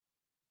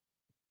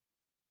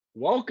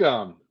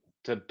Welcome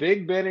to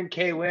Big Ben and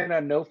K-Win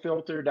on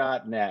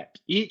NoFilter.net.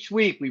 Each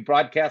week we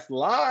broadcast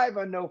live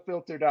on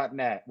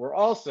NoFilter.net. We're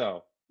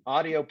also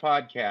audio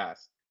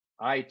podcast,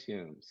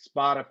 iTunes,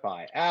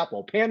 Spotify,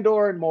 Apple,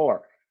 Pandora, and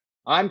more.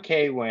 I'm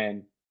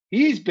K-Win.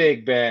 He's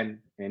Big Ben,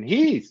 and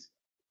he's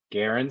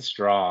Garen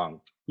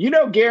Strong. You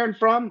know Garen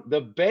from the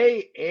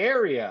Bay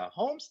Area,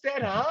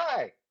 Homestead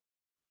High.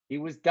 He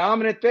was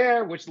dominant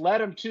there, which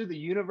led him to the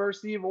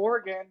University of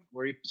Oregon,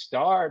 where he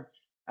starred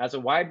as a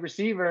wide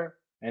receiver.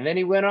 And then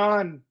he went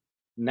on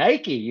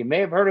Nike. You may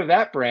have heard of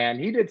that brand.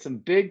 He did some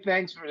big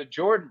things for the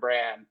Jordan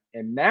brand.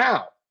 And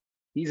now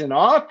he's an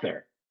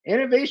author.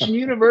 Innovation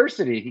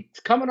University. He's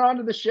coming on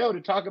to the show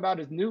to talk about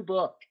his new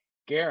book.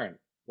 Garen,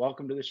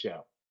 welcome to the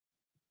show.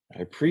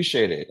 I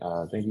appreciate it.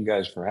 Thank you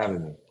guys for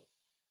having me.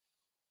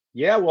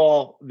 Yeah,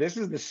 well, this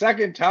is the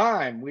second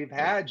time we've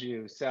had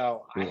you,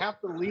 so I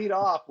have to lead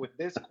off with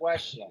this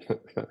question.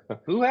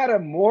 Who had a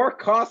more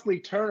costly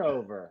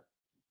turnover?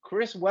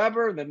 Chris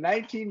Webber, the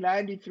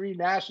 1993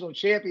 National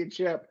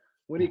Championship,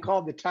 when he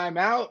called the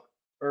timeout,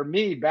 or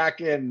me back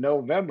in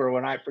November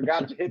when I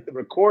forgot to hit the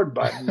record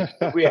button?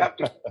 We have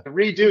to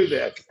redo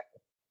this.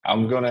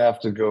 I'm going to have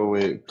to go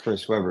with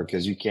Chris Webber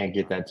because you can't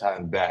get that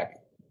time back.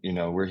 You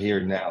know, we're here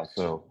now,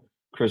 so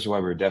Chris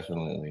Webber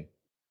definitely.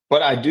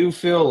 But I do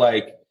feel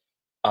like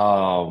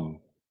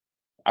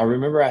I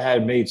remember I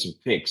had made some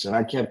picks and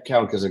I kept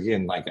count because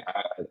again, like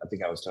I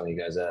think I was telling you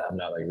guys that I'm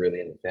not like really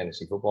into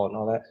fantasy football and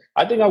all that.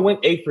 I think I went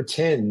 8 for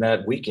 10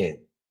 that weekend.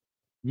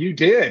 You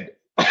did.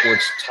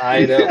 Which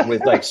tied up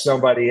with like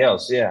somebody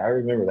else. Yeah, I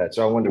remember that.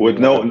 So I wonder with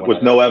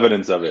no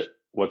evidence of it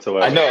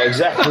whatsoever. I know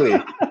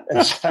exactly.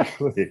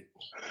 Exactly.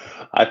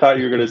 I thought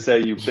you were going to say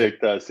you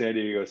picked San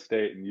Diego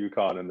State and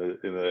UConn in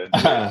the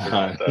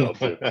title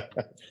too.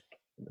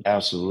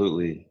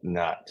 Absolutely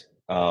not.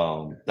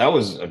 That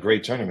was a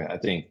great tournament. I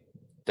think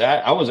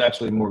that I was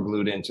actually more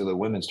glued into the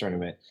women's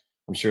tournament.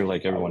 I'm sure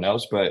like everyone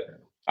else, but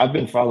I've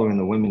been following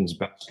the women's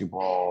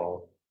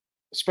basketball,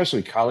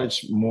 especially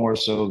college, more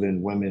so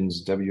than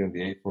women's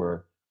WNBA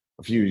for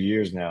a few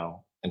years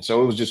now. And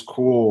so it was just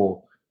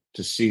cool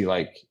to see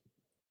like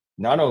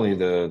not only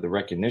the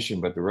recognition,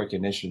 but the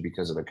recognition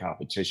because of the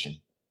competition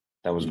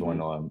that was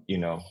going on, you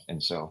know.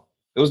 And so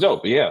it was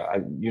dope. But yeah,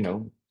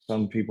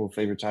 some people's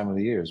favorite time of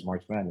the year is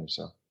March Madness.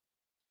 So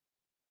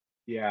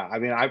yeah, I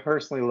mean, I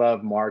personally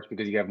love March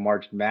because you have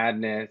March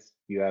Madness,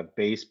 you have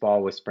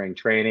baseball with spring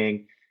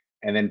training,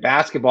 and then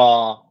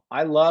basketball.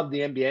 I love the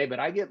NBA, but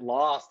I get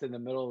lost in the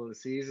middle of the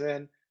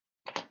season.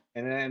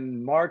 And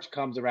then March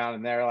comes around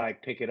and they're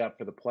like pick it up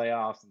for the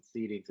playoffs and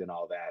seedings and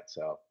all that.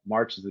 So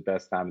March is the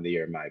best time of the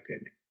year, in my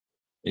opinion.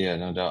 Yeah,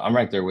 no doubt. I'm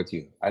right there with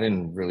you. I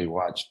didn't really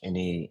watch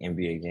any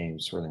NBA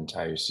games for the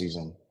entire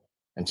season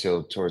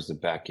until towards the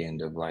back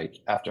end of like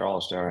after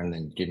All-Star and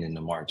then getting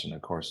into March and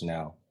of course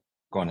now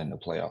going into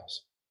playoffs.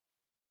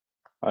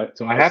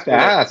 So I have to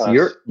ask,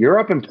 you're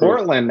up in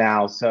Portland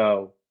now,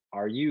 so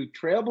are you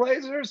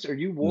Trailblazers or are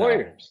you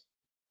Warriors?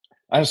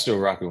 No, I'm still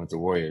rocking with the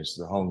Warriors,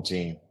 the home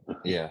team.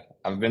 Yeah,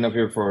 I've been up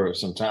here for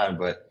some time,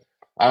 but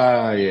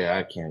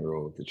yeah, I can't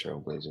roll with the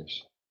Trailblazers.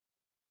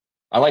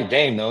 I like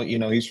Dame though, you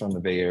know, he's from the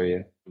Bay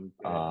Area.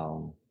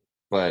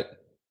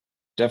 But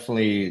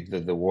definitely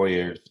the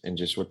Warriors and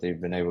just what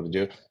they've been able to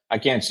do. I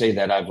can't say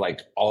that I've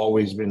like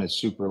always been a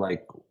super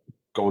like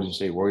Golden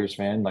State Warriors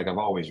fan. Like I've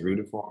always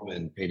rooted for them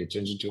and paid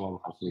attention to them,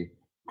 obviously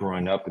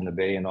growing up in the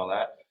Bay and all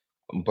that.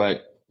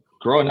 But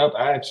growing up,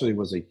 I actually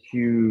was a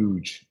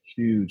huge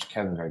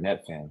Kevin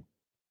Garnett fan.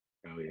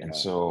 Oh, yeah. And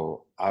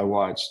so I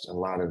watched a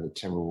lot of the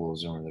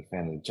Timberwolves and was a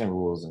fan of the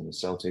Timberwolves and the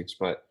Celtics.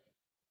 But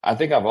I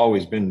think I've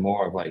always been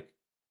more of like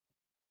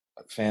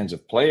fans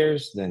of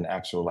players than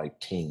actual like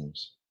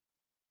teams.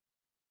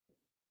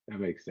 That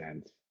makes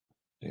sense.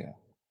 Yeah.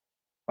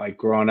 Like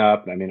growing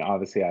up, I mean,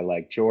 obviously I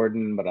like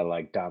Jordan, but I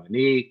like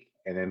Dominique.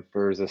 And then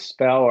there's a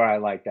spell where I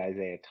liked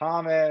Isaiah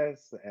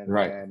Thomas. And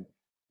then,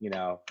 you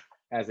know,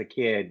 as a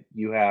kid,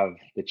 you have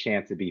the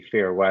chance to be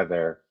fair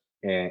weather.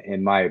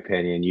 In my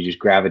opinion, you just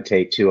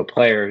gravitate to a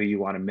player who you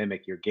want to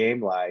mimic your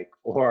game like,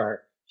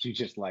 or you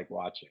just like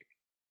watching.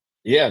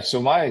 Yeah.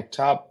 So my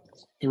top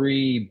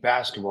 3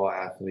 basketball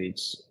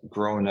athletes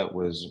growing up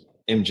was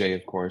MJ,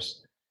 of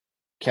course,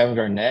 Kevin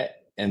Garnett,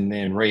 and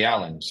then Ray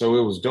Allen. So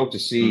it was dope to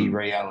see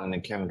Ray Allen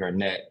and Kevin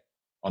Garnett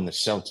on the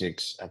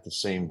Celtics at the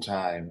same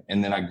time.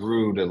 And then I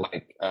grew to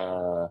like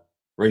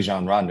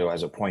Rajon Rondo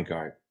as a point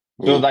guard.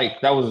 So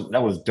like that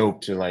was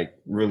dope to like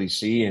really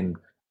see. And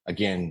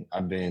again,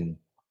 I've been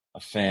a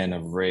fan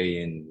of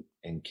Ray and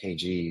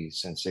KG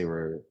since they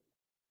were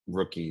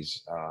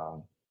rookies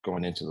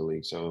going into the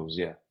league. So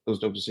it was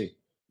dope to see.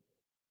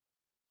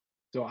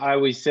 So I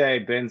always say,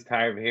 Ben's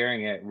tired of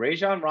hearing it,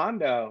 Rajon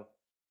Rondo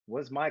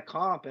was my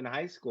comp in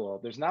high school.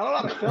 There's not a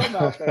lot of film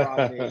out there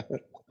on me.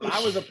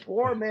 I was a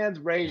poor man's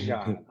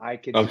Rajon. I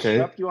could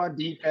disrupt you on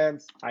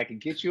defense. I could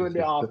get you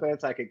into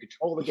offense. I could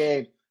control the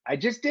game. I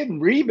just didn't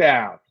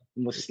rebound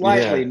and was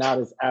slightly not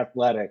as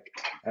athletic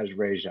as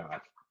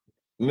Rajon.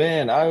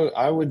 Man,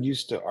 I would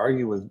used to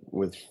argue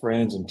with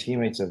friends and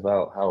teammates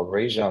about how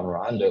Rajon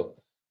Rondo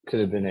could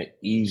have been an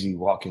easy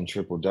walk-in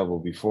triple-double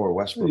before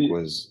Westbrook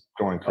was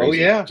going Oh crazy.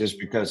 yeah. Just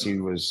because he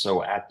was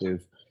so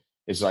active.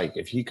 It's like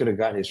if he could have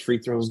got his free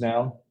throws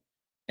down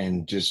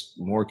and just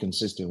more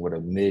consistent with a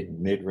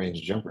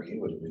mid-range jumper, he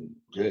would have been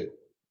good.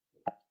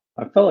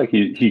 I felt like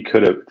he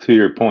could have, to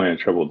your point, a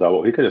triple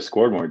double. He could have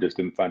scored more. He just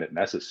didn't find it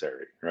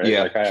necessary, right?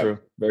 Yeah, like I true. have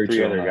Very three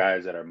true. other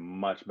guys that are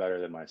much better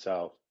than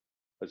myself.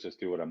 Let's just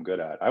do what I'm good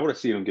at. I would have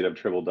seen him get a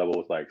triple double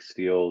with like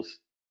steals,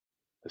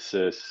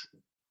 assists,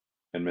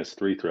 and missed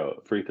free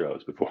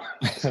throws before.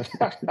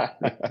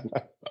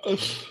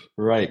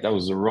 Right, that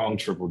was the wrong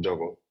triple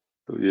double.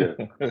 Yeah,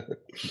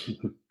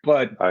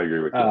 But I agree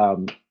with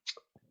you.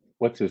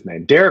 What's his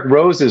name? Derrick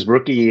Rose's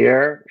rookie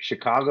year,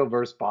 Chicago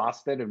versus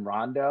Boston and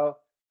Rondo.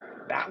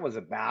 That was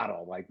a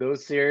battle. Like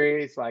those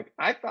series, like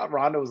I thought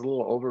Rondo was a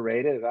little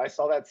overrated. And I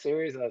saw that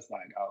series, and I was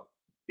like, oh,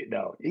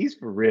 he's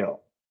for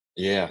real.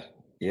 Yeah.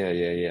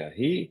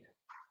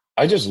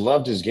 I just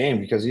loved his game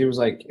because it was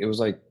like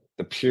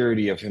the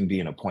purity of him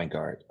being a point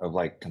guard, of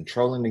like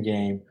controlling the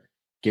game,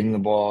 getting the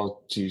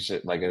ball to,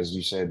 like as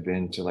you said,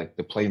 Ben, to like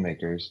the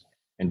playmakers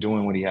and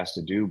doing what he has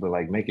to do, but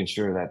like making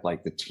sure that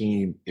like the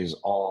team is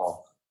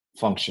all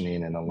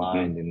functioning and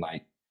aligned and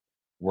like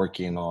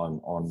working on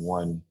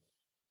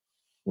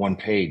one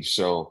page.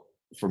 So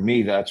for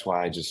me, that's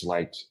why I just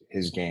liked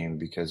his game,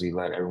 because he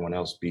let everyone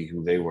else be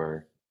who they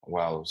were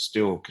while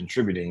still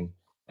contributing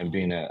and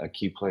being a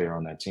key player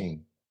on that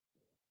team.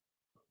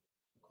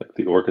 Like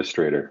the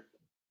orchestrator.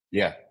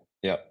 Yeah.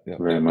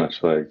 Very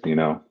much like,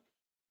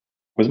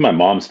 was my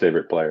mom's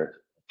favorite player.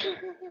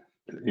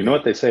 You know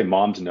what they say,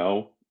 moms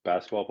know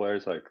basketball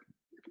players? Like,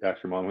 if you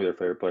ask your mom who their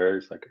favorite player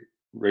is, like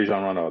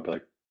Rajon Rondo, I'd be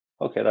like,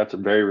 okay, that's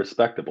very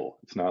respectable.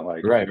 It's not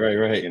like, right.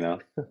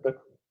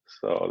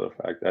 So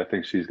the fact, I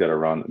think she's got a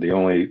Rondo. The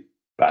only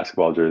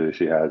basketball jersey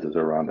she has is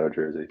a Rondo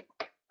jersey.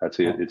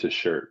 It's a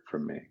shirt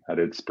from me. I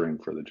did spring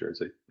for the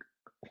jersey.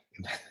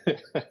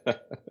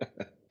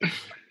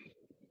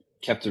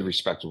 Kept it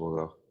respectable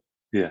though.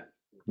 Yeah.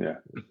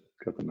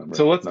 Got the number.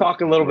 So let's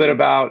talk a little bit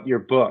about your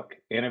book,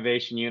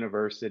 Innovation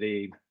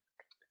University.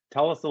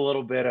 Tell us a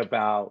little bit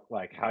about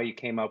like how you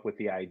came up with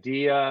the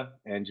idea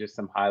and just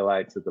some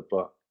highlights of the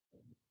book.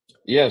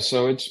 Yeah,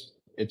 so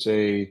it's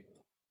a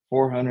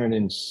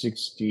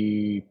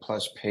 460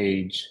 plus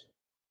page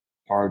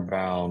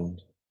hardbound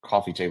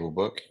coffee table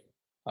book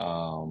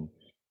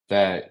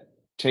that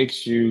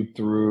takes you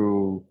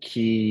through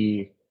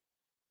key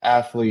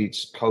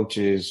athletes,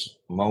 coaches,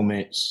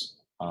 moments,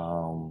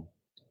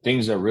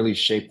 things that really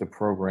shape the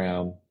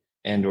program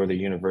and or the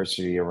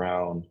university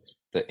around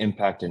the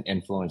impact and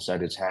influence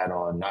that it's had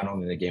on not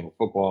only the game of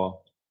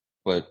football,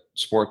 but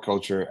sport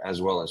culture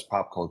as well as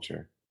pop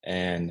culture.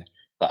 And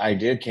the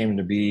idea came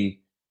to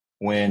be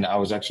when I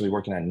was actually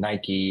working at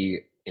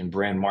Nike in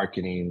brand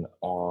marketing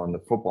on the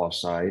football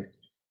side,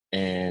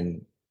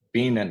 and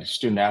being a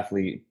student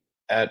athlete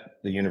at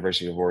the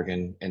University of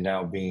Oregon, and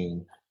now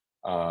being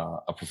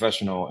a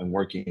professional and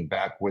working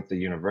back with the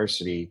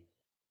university,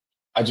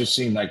 I just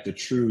seen like the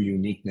true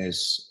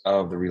uniqueness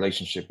of the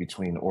relationship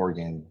between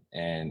Oregon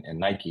and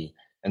Nike.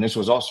 And this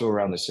was also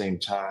around the same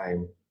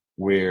time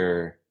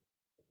where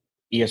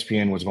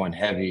ESPN was going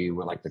heavy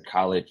with like the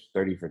college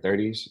 30 for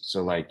 30s.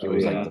 So like it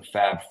was like the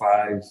Fab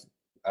Five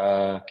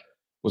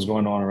was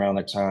going on around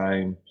that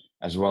time,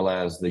 as well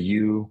as the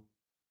U.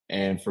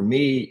 And for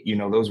me,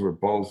 those were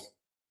both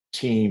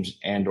teams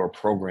and or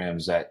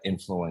programs that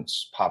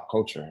influence pop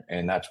culture.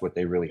 And that's what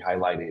they really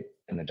highlighted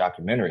in the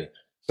documentary.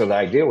 So the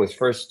idea was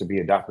first to be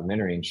a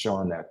documentary and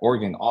showing that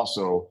Oregon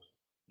also,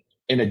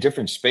 in a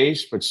different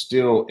space, but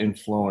still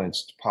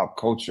influenced pop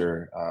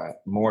culture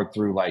more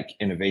through like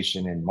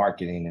innovation and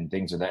marketing and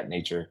things of that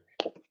nature.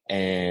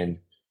 And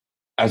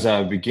as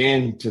I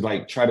began to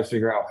like try to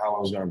figure out how I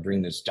was going to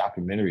bring this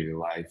documentary to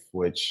life,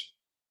 which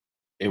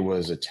it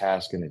was a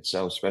task in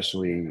itself,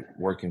 especially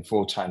working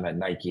full time at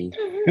Nike,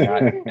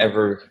 not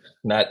ever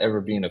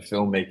being a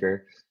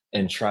filmmaker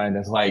and trying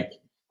to like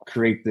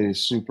create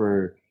this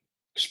super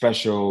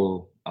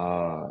special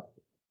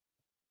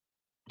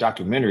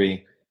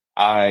documentary.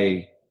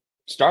 I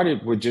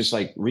started with just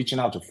like reaching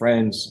out to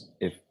friends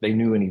if they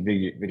knew any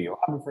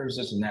videographers,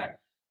 this and that.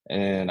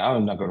 And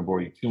I'm not going to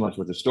bore you too much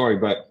with the story,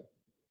 but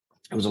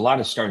it was a lot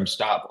of start and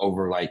stop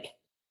over like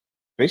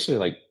basically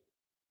like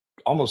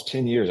almost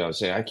 10 years, I would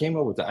say. I came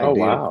up with the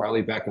idea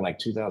probably back in like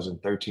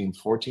 2013,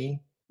 14,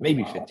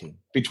 maybe 15,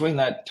 between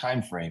that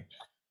time frame.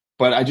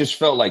 But I just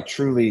felt like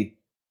truly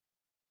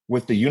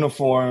with the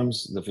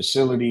uniforms, the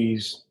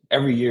facilities,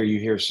 every year you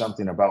hear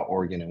something about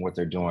Oregon and what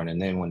they're doing. And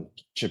then when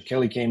Chip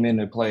Kelly came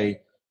into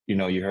play,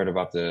 you heard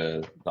about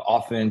the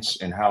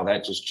offense and how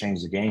that just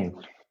changed the game.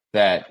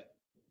 That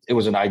it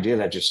was an idea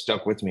that just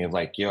stuck with me of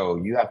like, yo,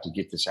 you have to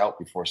get this out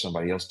before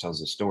somebody else tells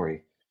the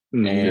story.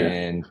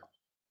 And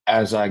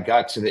as I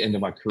got to the end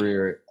of my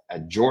career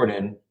at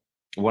Jordan,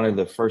 one of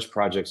the first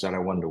projects that I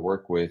wanted to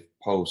work with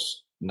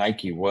post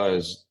Nike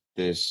was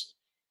this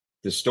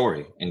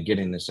story and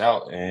getting this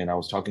out. And I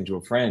was talking to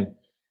a friend,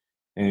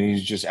 and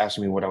he's just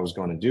asking me what I was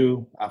going to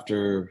do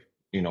after,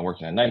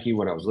 working at Nike,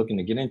 what I was looking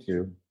to get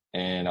into.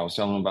 and I was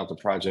telling him about the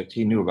project.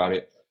 He knew about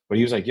it, but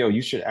he was like, "Yo,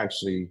 you should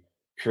actually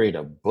create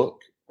a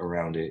book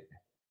around it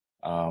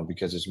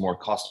because it's more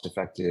cost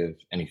effective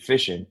and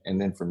efficient. And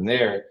then from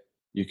there,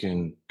 you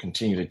can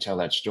continue to tell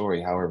that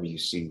story however you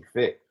see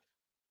fit."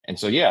 And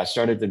so, yeah, I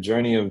started the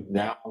journey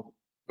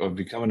of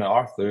becoming an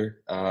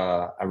author.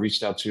 I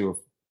reached out to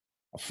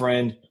a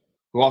friend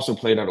who also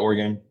played at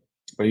Oregon,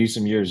 but he's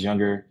some years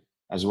younger,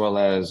 as well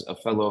as a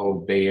fellow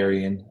Bay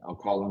Arean. I'll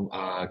call him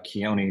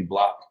Keone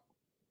Block,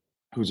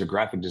 who's a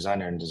graphic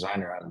designer and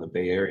designer out of the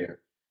Bay Area,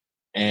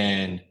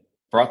 and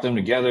brought them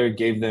together,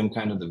 gave them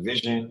kind of the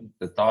vision,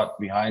 the thought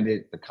behind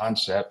it, the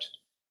concept,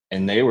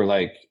 and they were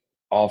like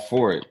all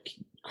for it.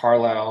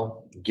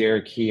 Carlisle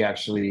Garrick, he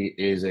actually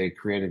is a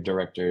creative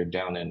director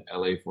down in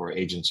LA for an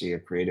agency, a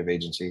creative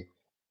agency.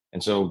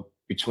 And so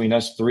between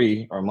us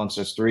three, or amongst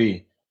us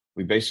three,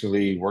 we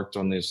basically worked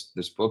on this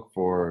book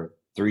for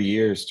 3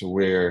 years, to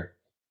where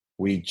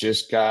I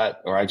just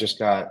got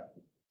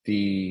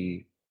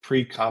the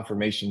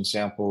pre-confirmation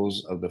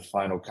samples of the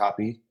final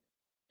copy,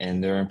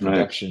 and they're in Nice.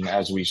 production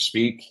as we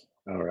speak.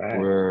 All right.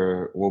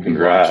 We'll be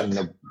Congrats. launching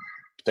the.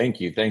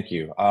 Thank you.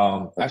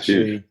 That's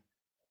Actually,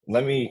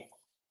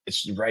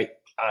 it's right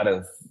out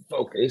of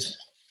focus,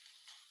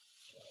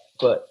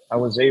 but I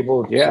was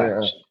able to.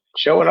 Yeah.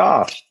 Show it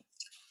off.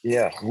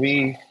 Yeah,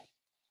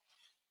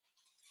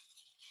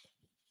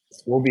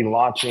 we'll be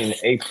launching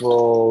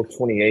April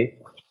 28th.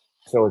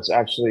 So it's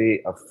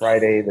actually a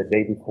Friday, the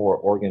day before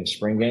Oregon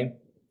spring game.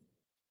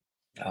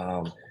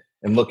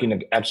 And looking to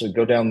actually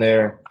go down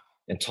there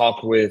and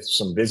talk with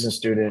some business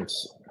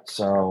students,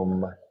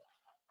 some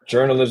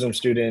journalism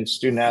students,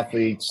 student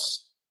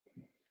athletes,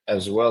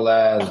 as well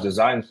as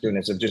design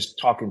students, of just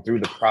talking through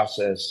the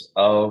process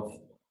of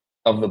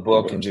the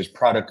book and just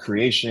product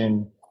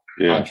creation,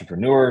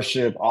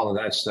 entrepreneurship, all of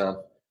that stuff.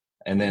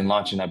 And then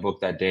launching that book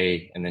that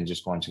day, and then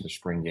just going to the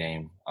spring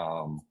game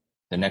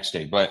the next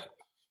day. But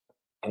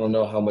I don't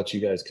know how much you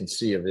guys can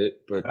see of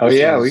it, but we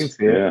can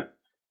see it.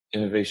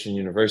 Innovation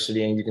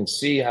University, and you can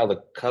see how the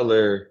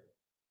color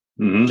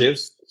Mhm.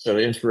 shifts. So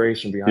the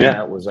inspiration behind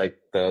that was like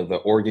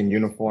the Oregon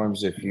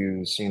uniforms. If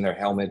you've seen their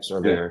helmets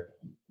or their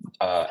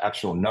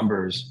actual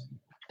numbers,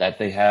 that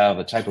they have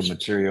a type of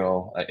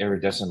material, an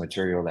iridescent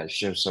material that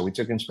shifts. So we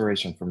took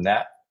inspiration from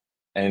that,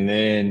 and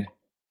then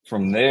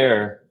from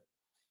there,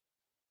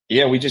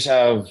 we just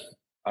have,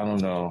 I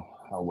don't know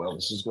how well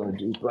this is going to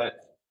do, but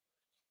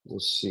we'll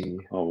see.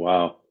 Oh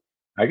wow,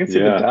 I can see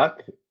the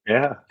duck.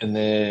 Yeah. And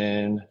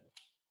then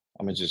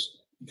I'm gonna just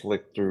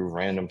flick through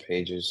random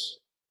pages.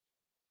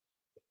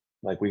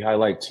 Like we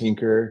highlight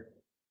Tinker,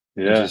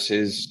 just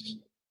his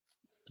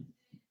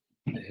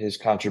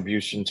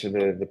contribution to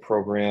the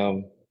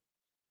program.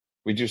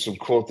 We do some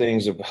cool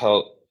things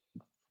about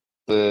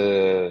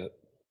the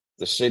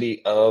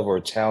city of, or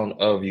town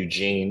of,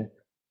 Eugene,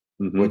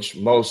 which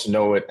most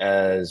know it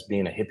as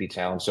being a hippie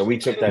town. So we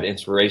took that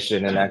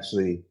inspiration and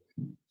actually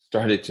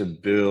started to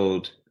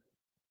build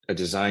a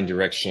design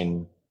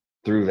direction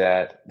through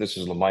that. This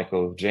is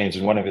LaMichael James.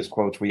 In one of his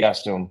quotes, we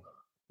asked him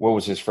what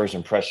was his first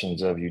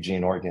impressions of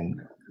Eugene,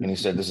 Oregon, and he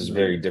said, "This is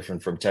very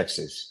different from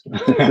Texas."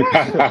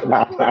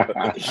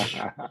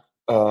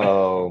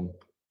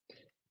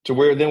 To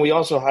where then we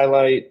also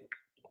highlight,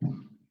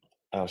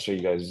 I'll show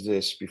you guys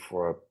this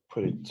before I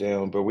put it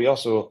down, but we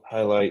also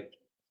highlight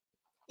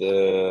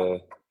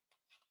the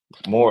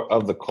more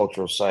of the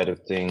cultural side of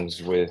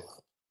things with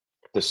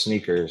the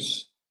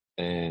sneakers,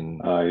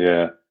 and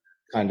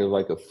kind of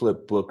like a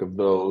flip book of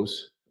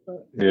those.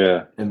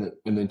 And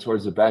then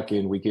towards the back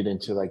end, we get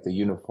into like the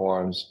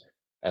uniforms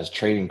as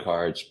trading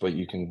cards, but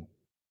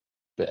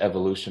the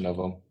evolution of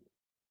them.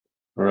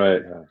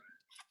 Right.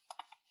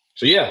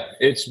 So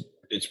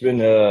it's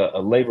been a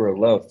labor of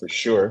love for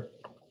sure.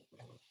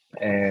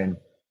 And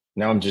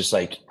now I'm just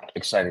like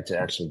excited to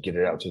actually get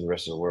it out to the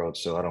rest of the world,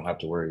 so I don't have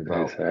to worry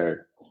about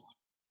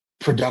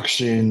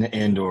production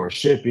and or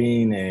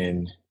shipping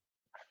and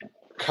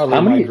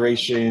color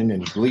migration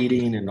and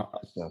bleeding and all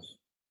that stuff.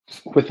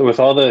 With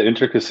all the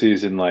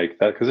intricacies in like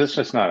that, because it's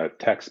just not a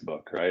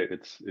textbook, right?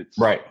 It's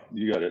right.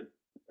 You got it.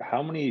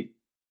 How many?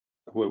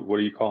 What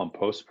do you call them?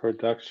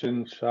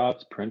 Post-production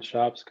shops, print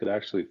shops could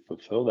actually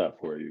fulfill that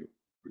for you?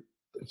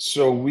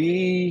 So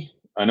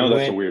I know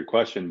that's a weird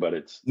question, but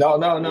it's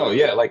no.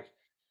 Yeah, like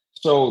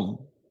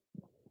so.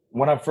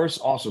 When I first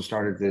also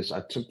started this,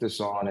 I took this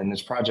on, and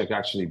this project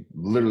actually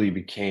literally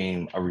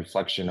became a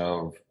reflection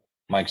of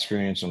my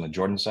experience on the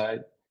Jordan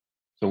side.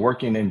 So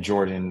working in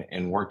Jordan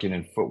and working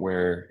in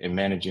footwear and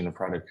managing the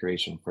product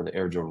creation for the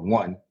Air Jordan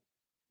 1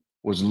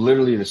 was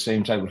literally the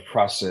same type of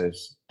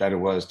process that it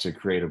was to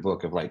create a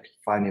book, of like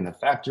finding a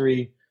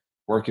factory,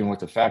 working with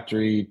the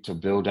factory to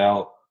build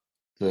out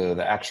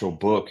the actual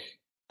book,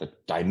 the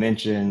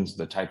dimensions,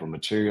 the type of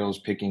materials,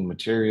 picking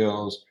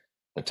materials,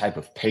 the type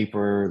of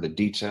paper, the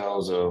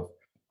details of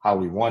how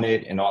we want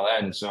it and all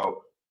that. And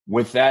so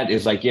with that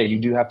is like, you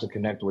do have to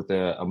connect with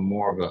a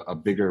more of a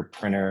bigger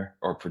printer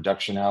or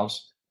production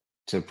house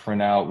to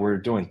print out. We're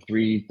doing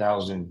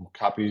 3,000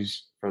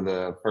 copies for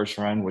the first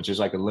run, which is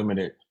like a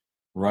limited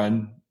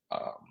run.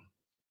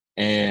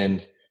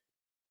 And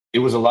it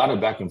was a lot of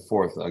back and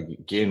forth. Like,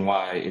 again,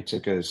 why it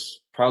took us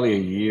probably a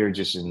year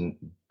just in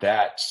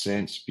that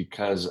sense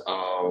because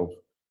of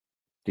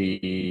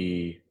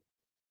the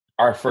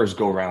our first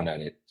go round at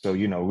it. So,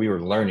 we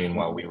were learning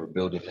while we were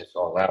building this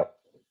all out.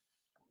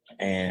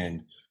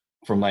 And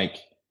from like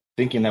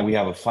thinking that we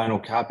have a final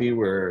copy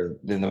where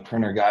then the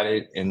printer got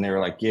it and they were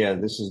like, yeah,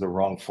 this is the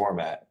wrong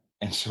format.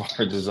 And so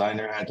our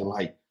designer had to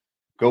like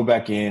go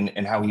back in,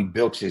 and how he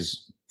built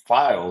his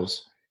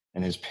files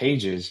and his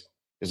pages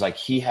is like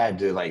he had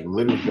to like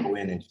literally go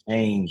in and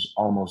change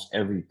almost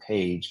every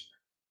page.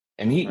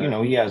 And he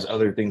has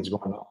other things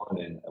going on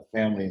and a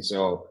family.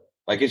 So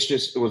like it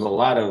was a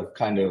lot of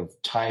kind of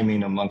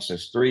timing amongst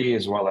us three,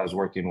 as well as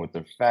working with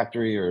the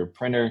factory or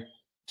printer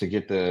to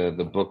get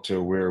the book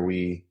to where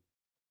we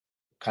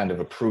kind of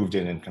approved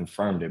it and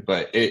confirmed it.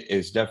 But it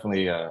is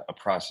definitely a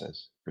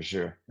process for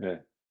sure. Yeah.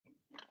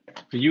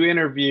 So you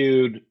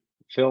interviewed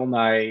Phil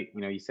Knight,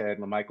 you said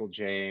LaMichael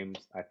James,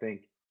 I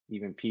think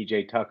even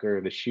PJ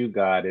Tucker, the shoe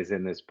god, is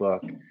in this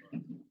book.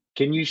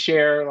 Can you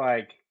share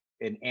like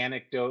an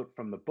anecdote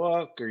from the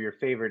book or your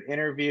favorite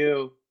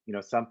interview,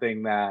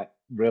 something that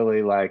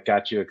really like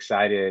got you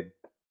excited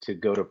to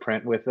go to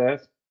print with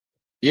this?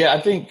 Yeah,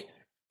 I think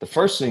the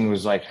first thing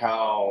was like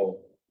how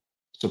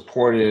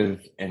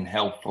supportive and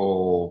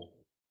helpful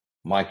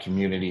my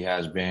community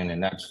has been,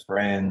 and that's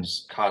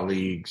friends,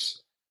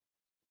 colleagues,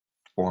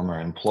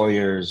 former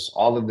employers,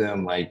 all of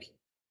them like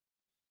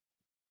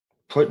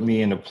put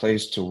me in a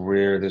place to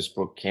where this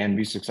book can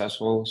be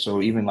successful.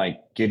 So even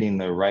like getting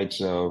the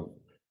rights of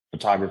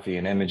photography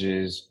and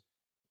images,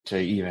 to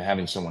even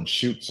having someone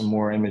shoot some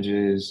more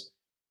images,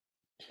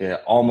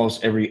 to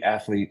almost every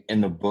athlete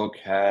in the book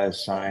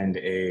has signed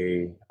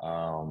a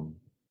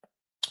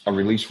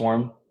release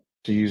form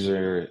to use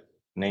their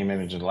name,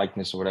 image, and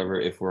likeness or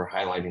whatever if we're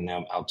highlighting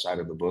them outside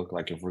of the book,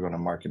 like if we're going to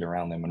market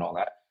around them and all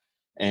that.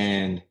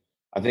 And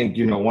I think,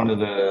 one of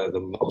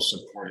the most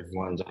supportive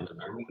ones out of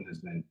everyone has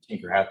been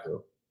Tinker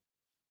Hatfield.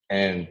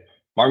 And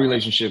my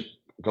relationship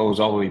goes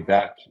all the way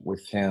back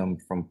with him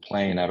from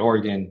playing at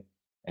Oregon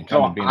and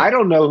kind of being. I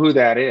don't know who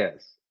that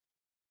is.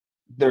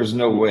 There's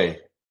no way.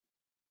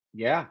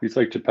 Yeah. He's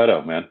like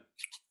Geppetto, man.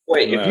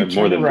 Wait, if you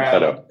turn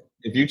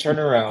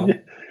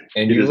around,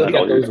 and you look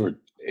at those,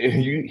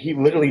 he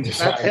literally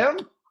designed That's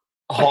him?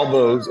 all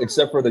those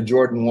except for the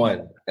Jordan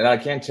 1. And I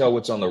can't tell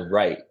what's on the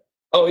right.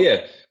 Oh,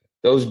 yeah.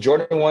 Those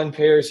Jordan 1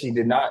 pairs he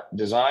did not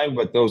design,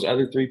 but those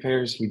other 3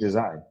 pairs he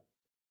designed.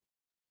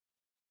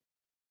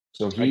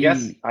 So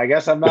I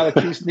guess I'm not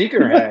a true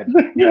sneakerhead.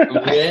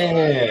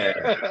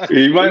 Yeah.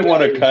 You might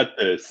want to cut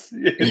this.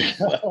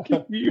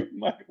 You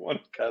might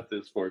want to cut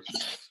this portion.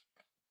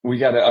 We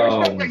got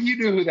to. You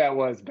knew who that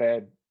was,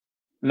 Ben.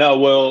 No,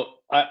 well,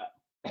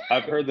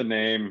 I've heard the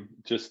name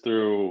just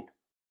through.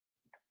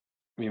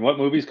 I mean, what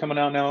movie's coming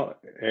out now?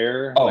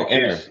 Air. Oh, like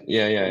Air.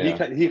 Yeah.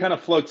 He kind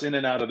of floats in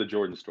and out of the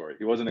Jordan story.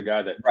 He wasn't a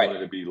guy that wanted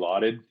to be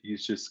lauded.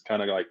 He's just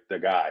kind of like the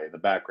guy in the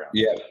background.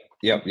 Yeah.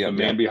 Yep. The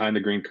man behind the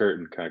green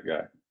curtain kind of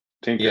guy.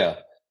 Tinker. Yeah.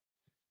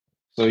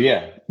 So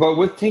but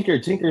with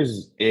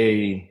Tinker's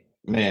I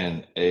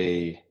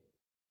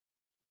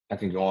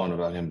can go on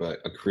about him, but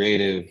a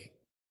creative.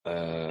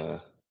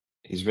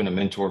 He's been a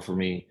mentor for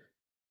me.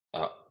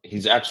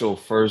 His actual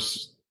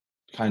first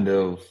kind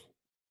of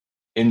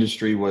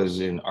industry was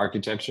in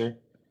architecture,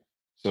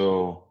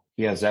 so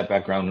he has that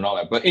background and all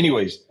that. But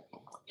anyways,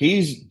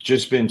 he's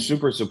just been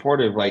super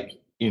supportive. Like,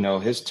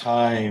 his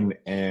time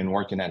and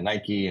working at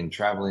Nike and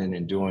traveling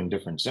and doing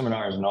different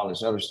seminars and all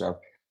this other stuff.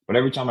 But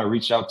every time I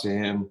reached out to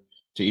him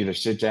to either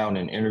sit down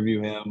and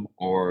interview him,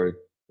 or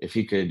if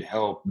he could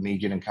help me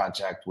get in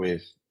contact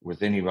with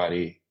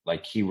anybody,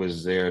 like he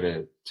was there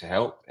to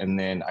help. And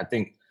then I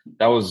think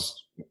that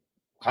was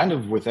kind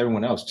of with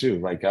everyone else too.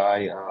 Like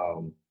I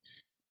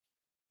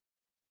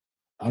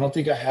don't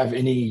think I have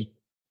any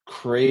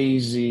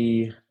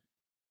crazy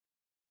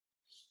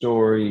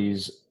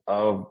stories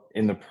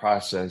in the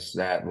process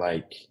that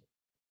like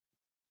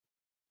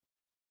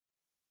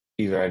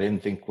either I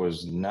didn't think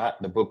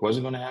the book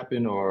wasn't going to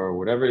happen or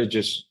whatever.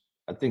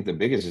 I think the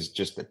biggest is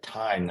just the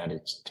time that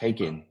it's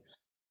taken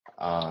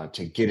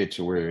to get it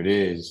to where it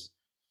is.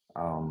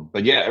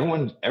 But yeah,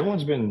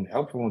 everyone's been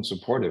helpful and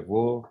supportive.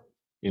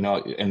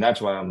 And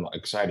that's why I'm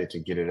excited to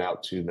get it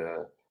out to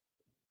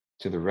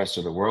the rest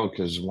of the world.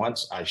 Because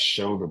once I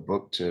show the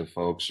book to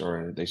folks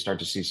or they start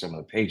to see some of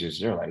the pages,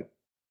 they're like,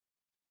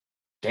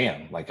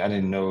 damn, like I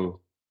didn't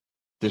know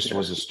this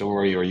was a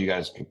story or you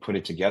guys could put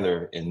it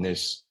together in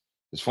this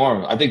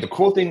form. I think the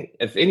cool thing,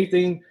 if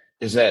anything,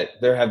 is that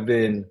there have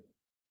been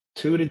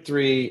 2 to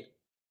 3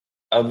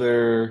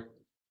 other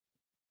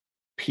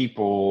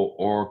people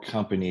or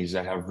companies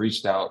that have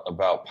reached out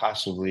about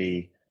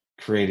possibly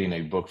creating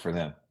a book for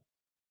them.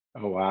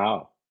 Oh,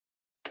 wow.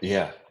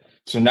 Yeah.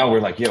 So now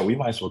we're like, we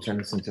might as well turn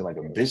this into like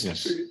a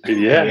business.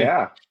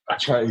 Yeah.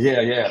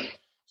 Yeah.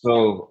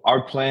 So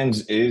our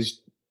plans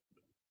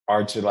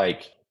are to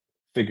like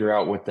figure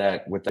out what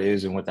that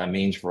is and what that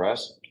means for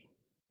us.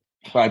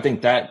 But I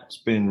think that's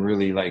been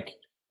really like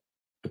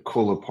the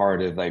cooler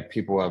part of like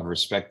people have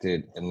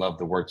respected and loved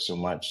the work so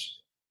much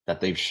that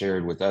they've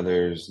shared with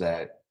others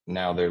that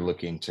now they're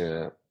looking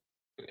to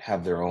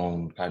have their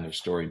own kind of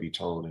story be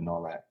told and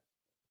all that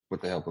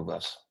with the help of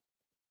us.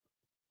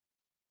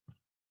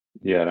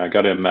 Yeah, and I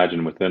got to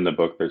imagine within the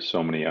book, there's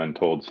so many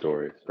untold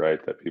stories,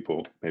 right? That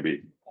people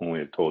maybe only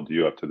have told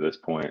you up to this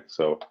point.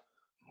 So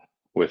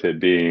with it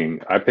being,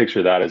 I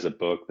picture that as a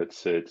book that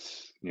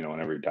sits, you know,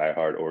 in every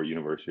diehard or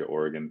University of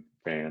Oregon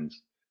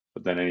fans,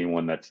 but then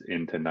anyone that's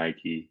into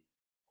Nike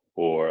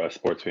or a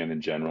sports fan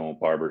in general,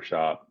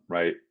 barbershop,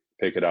 right?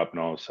 Pick it up and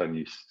all of a sudden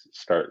you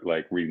start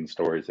like reading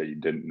stories that you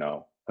didn't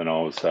know. And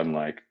all of a sudden,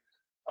 like,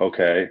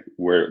 okay,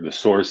 where the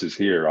source is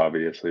here,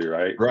 obviously,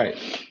 right? Right.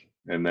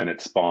 And then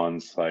it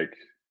spawns like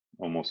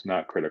almost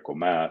not critical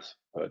mass,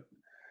 but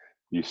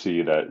you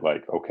see that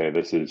like, okay,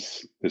 this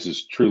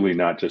is truly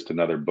not just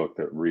another book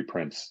that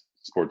reprints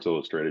Sports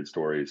Illustrated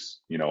stories,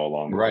 you know,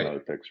 along with Right. another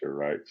picture,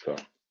 right? So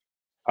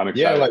I'm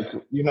Yeah, excited.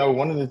 like, you know,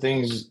 one of the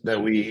things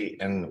that we,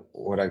 and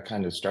what I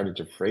kind of started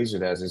to phrase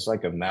it as, it's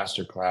like a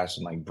master class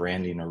in like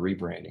branding or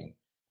rebranding.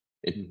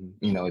 It,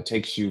 you know, it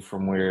takes you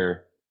from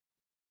where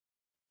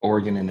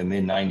Oregon in the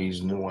mid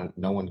 90s,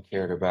 no one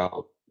cared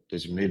about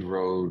this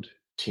mid-road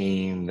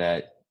team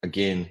that,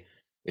 again,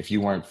 if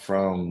you weren't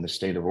from the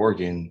state of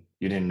Oregon,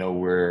 you didn't know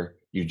where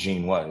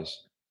Eugene was,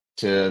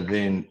 to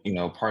then, you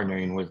know,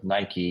 partnering with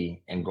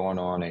Nike and going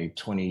on a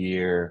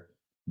 20-year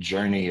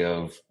journey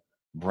of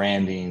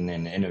branding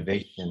and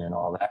innovation and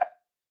all that,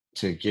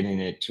 to getting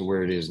it to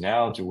where it is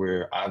now, to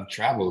where I've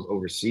traveled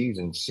overseas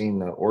and seen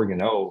the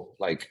Oregon O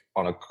like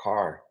on a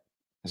car.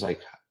 It's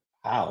like,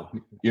 how?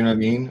 You know what I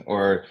mean?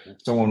 Or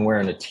someone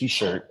wearing a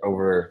t-shirt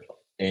over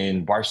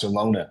in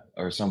Barcelona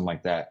or something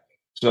like that.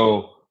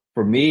 So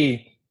for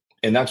me,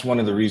 and that's one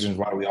of the reasons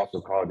why we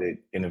also called it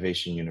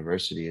Innovation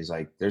University, is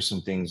like there's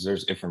some things,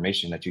 there's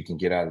information that you can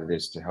get out of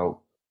this to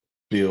help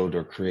build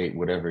or create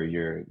whatever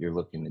you're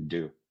looking to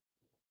do.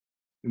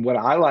 And what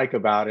I like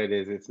about it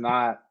is it's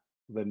not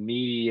the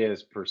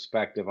media's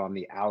perspective on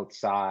the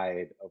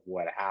outside of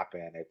what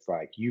happened. It's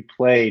like you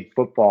played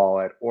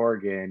football at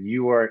Oregon,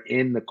 you are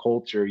in the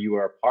culture, you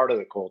are a part of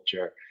the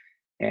culture,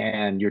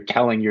 and you're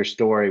telling your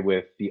story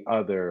with the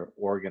other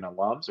Oregon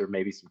alums or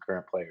maybe some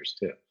current players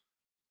too.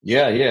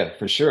 Yeah,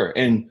 for sure.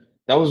 And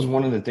that was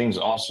one of the things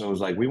also, is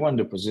like we wanted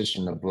to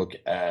position the book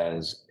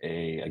as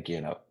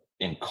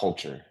in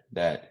culture,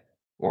 that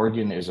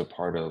Oregon is a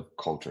part of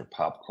culture,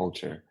 pop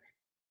culture.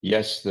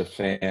 Yes, the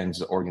fans,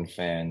 the Oregon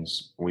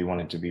fans, we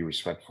wanted to be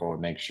respectful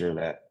and make sure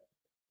that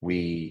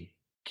we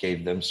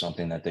gave them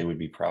something that they would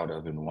be proud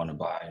of and want to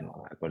buy and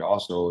all that. But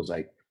also, it was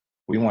like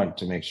we wanted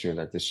to make sure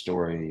that this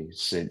story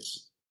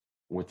sits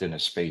within a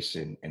space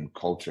in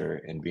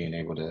culture, and being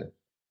able to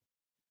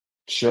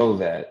show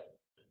that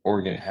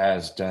Oregon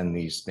has done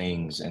these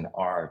things and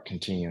are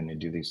continuing to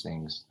do these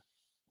things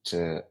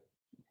to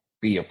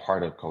be a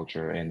part of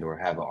culture and or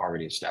have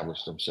already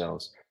established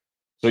themselves.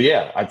 So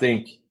yeah, I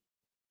think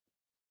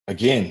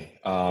again,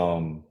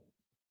 the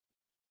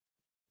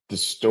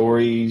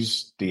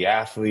stories, the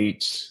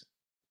athletes,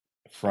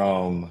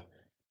 from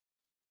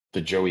the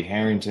Joey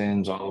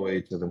Harringtons all the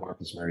way to the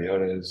Marcus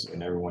Mariotas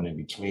and everyone in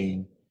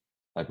between,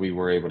 like we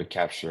were able to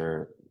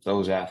capture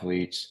those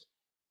athletes.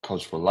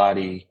 Coach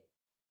Bellotti,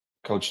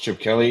 Coach Chip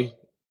Kelly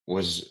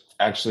was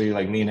actually,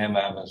 like, me and him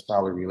have a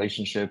solid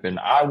relationship, and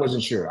I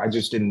wasn't sure. I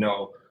just didn't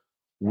know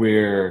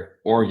where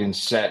Oregon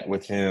set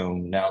with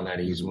him now that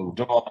he's moved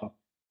on,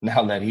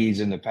 now that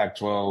he's in the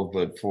Pac-12,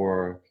 but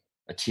for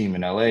a team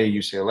in LA,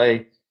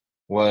 UCLA,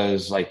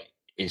 was like,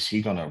 is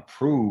he going to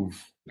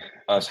approve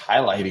us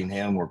highlighting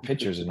him or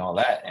pictures and all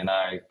that? And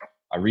I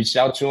reached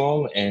out to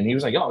him, and he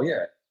was like, oh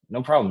yeah,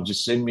 no problem.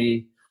 Just send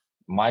me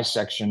my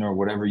section or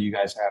whatever you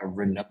guys have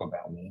written up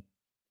about me,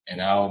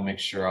 and I'll make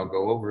sure I'll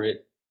go over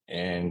it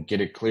and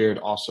get it cleared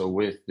also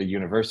with the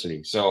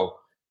university. So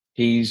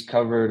he's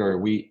covered,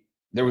 or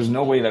there was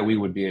no way that we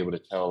would be able to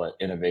tell an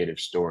innovative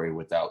story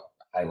without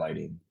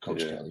highlighting Coach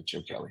Kelly,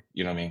 Chip Kelly.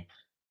 You know what I mean?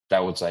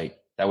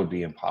 That would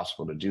be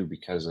impossible to do,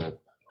 because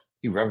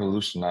he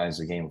revolutionized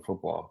the game of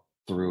football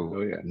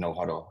through no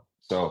huddle.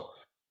 So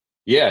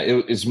yeah,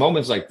 it's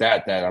moments like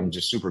that that I'm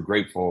just super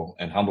grateful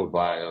and humbled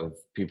by, of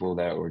people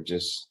that were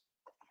just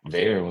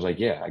there and was like,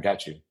 yeah, I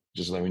got you.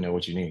 Just let me know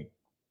what you need.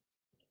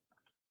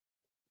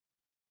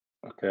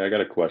 Okay, I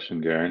got a question,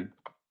 Garen.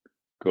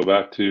 Go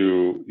back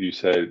to, you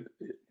said,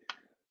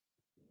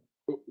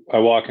 I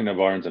walk into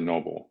Barnes and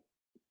Noble.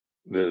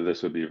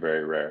 This would be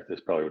very rare.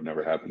 This probably would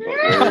never happen. But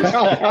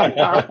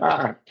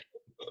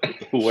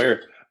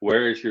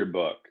where is your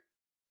book,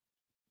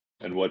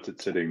 and what's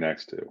it sitting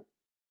next to?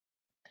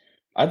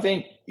 I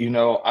think,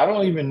 I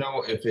don't even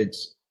know if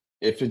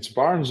it's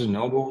Barnes and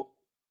Noble,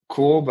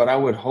 cool, but I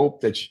would hope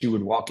that you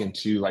would walk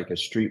into like a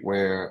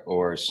streetwear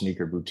or a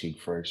sneaker boutique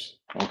first.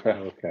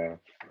 Okay.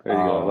 There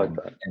you go. I like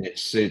that. And it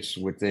sits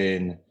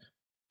within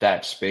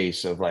that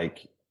space of,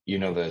 like,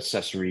 the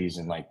accessories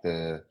and like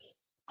the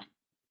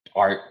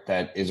art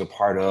that is a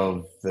part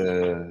of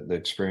the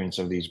experience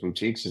of these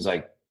boutiques, is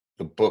like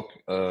the book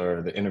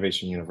or the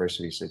Innovation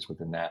University sits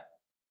within that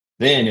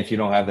Then if you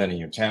don't have that in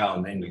your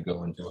town, then you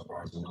go into a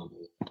Barnes and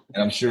Noble.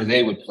 And I'm sure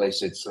they would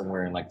place it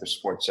somewhere in like the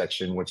sports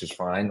section, which is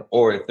fine.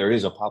 Or if there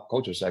is a pop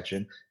culture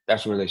section,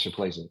 that's where they should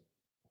place it.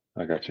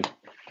 I got you.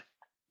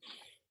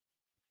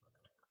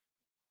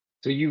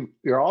 So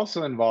you're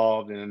also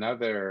involved in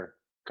another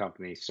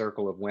company,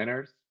 Circle of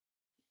Winners.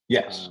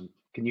 Yes.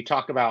 Can you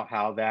talk about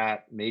how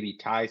that maybe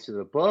ties to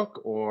the book,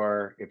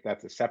 or if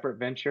that's a separate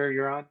venture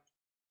you're on?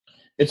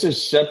 It's a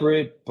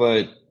separate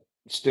but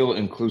still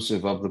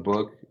inclusive of the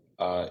book.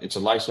 It's a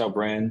lifestyle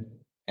brand,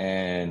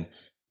 and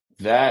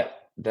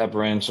that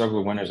brand, Circle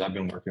of Winners, I've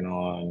been working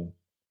on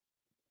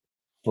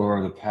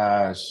for the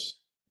past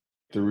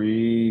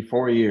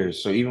 3-4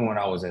 years. So even when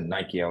I was at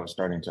Nike, I was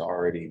starting to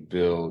already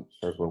build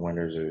Circle of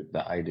Winners, or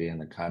the idea and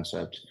the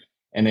concept.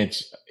 And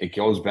it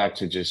goes back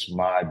to just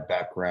my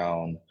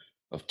background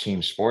of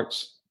team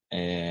sports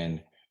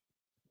and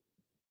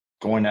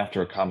going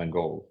after a common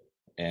goal.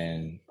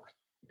 And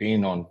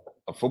being on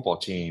a football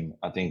team,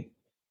 I think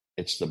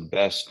it's the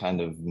best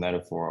kind of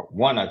metaphor.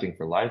 One, I think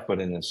for life,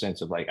 but in the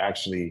sense of like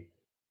actually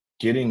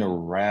getting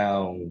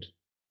around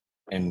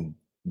and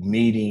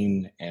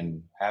meeting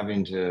and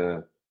having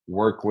to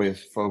work with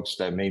folks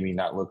that maybe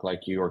not look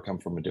like you or come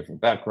from a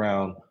different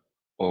background,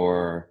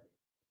 or,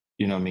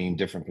 you know what I mean,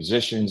 different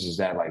positions, is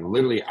that like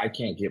literally I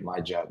can't get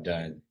my job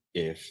done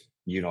if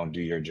you don't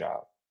do your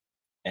job.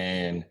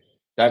 And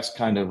that's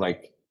kind of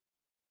like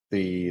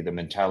the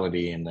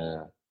mentality and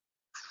the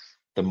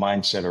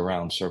mindset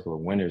around Circle of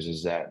Winners,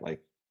 is that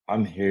like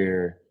I'm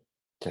here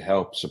to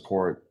help,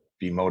 support,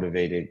 be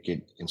motivated,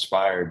 get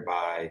inspired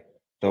by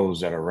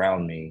those that are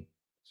around me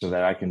so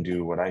that I can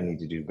do what I need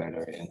to do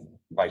better, and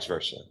vice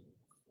versa.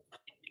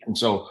 And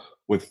so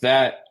with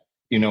that,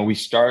 you know, we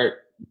start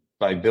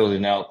by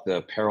building out the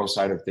apparel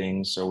side of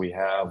things. So we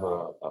have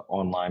a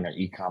online or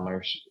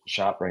e-commerce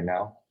shop right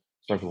now,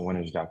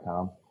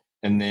 circleofwinners.com.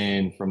 And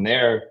then from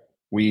there,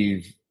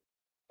 we've,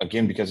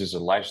 again, because it's a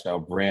lifestyle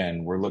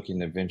brand, we're looking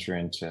to venture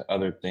into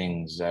other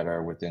things that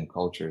are within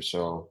culture.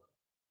 So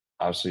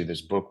obviously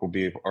this book will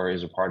be, or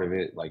is a part of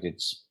it. Like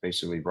it's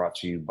basically brought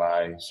to you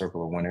by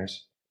Circle of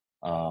Winners.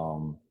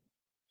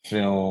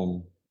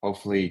 Film,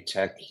 hopefully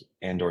tech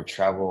and or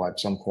travel at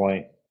some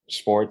point,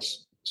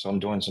 sports. So I'm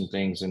doing some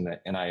things in the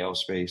NIL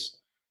space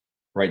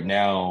right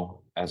now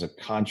as a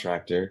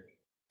contractor,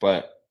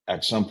 but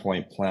at some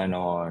point plan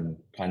on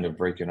kind of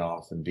breaking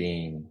off and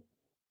being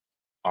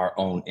our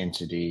own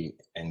entity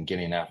and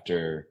getting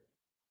after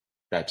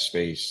that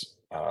space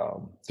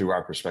through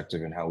our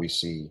perspective and how we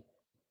see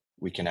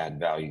we can add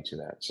value to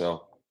that.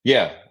 So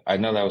yeah, I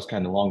know that was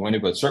kind of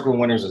long-winded, but Circle of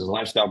Winners is a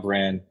lifestyle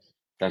brand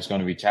that's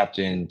going to be tapped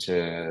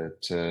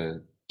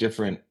into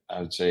different,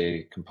 I would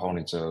say,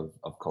 components of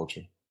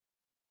culture.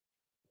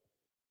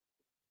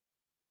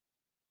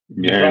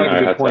 You brought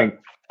up a good point.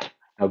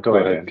 Oh, go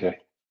ahead. Okay.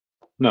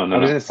 No. I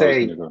was going to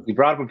say, you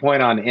brought up a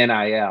point on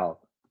NIL,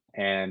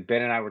 and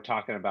Ben and I were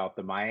talking about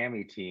the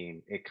Miami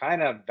team. It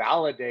kind of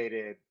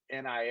validated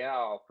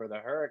NIL for the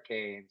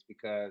Hurricanes,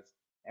 because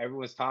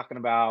everyone's talking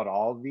about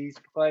all these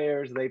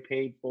players they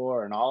paid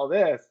for and all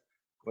this.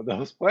 But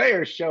those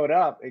players showed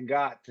up and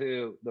got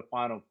to the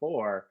Final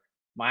Four,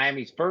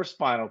 Miami's first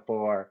Final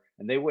Four,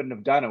 and they wouldn't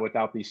have done it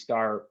without these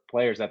star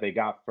players that they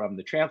got from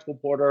the transfer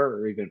portal,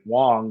 or even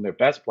Wong, their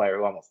best player,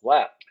 who almost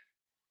left.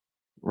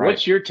 Right.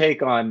 What's your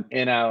take on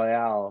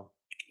NIL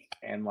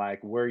and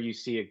like where you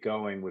see it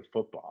going with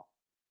football?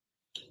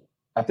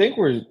 I think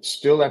we're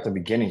still at the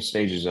beginning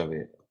stages of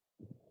it.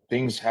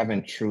 Things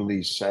haven't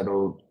truly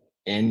settled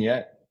in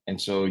yet. And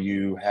so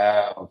you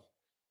have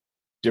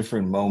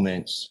different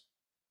moments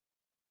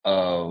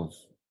of,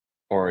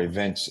 or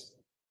events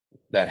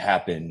that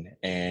happen,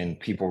 and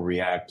people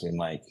react in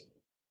like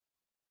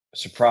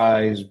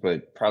surprise,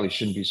 but probably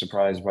shouldn't be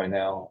surprised by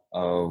now,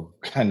 of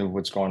kind of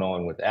what's going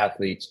on with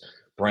athletes,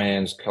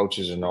 brands,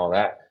 coaches, and all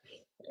that.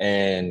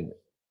 And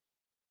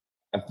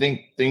I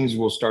think things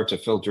will start to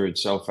filter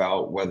itself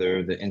out,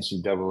 whether the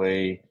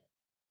NCAA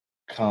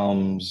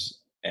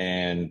comes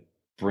and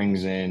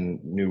brings in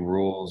new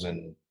rules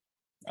and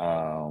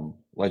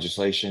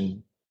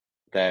legislation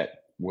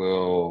that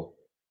will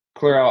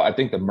clear out, I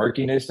think, the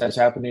murkiness that's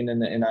happening in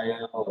the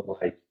NIL of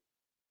like,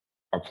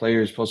 are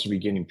players supposed to be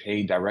getting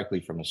paid directly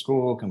from the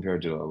school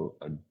compared to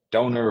a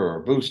donor or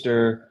a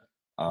booster?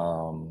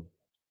 How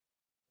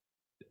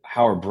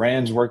are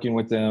brands working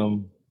with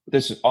them?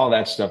 This is all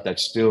that stuff that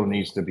still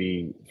needs to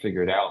be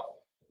figured out.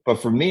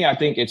 But for me, I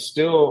think it's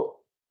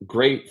still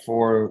great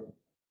for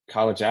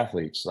college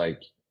athletes.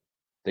 Like,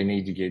 they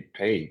need to get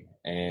paid,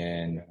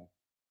 and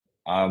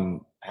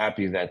I'm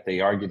happy that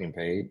they are getting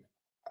paid.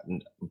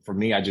 For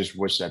me, I just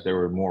wish that there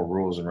were more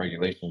rules and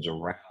regulations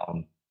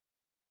around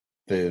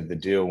the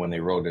deal when they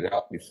rolled it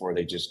out, before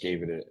they just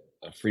gave it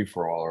a free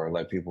for all, or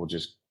let people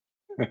just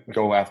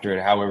go after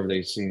it however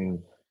they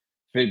seem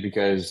fit,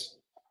 because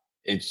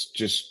it's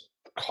just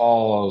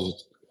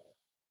caused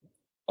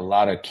a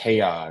lot of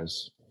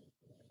chaos.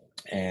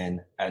 And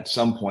at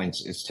some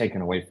points it's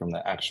taken away from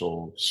the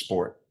actual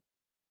sport.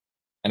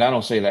 And I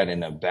don't say that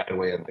in a bad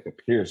way, like a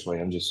pierce way.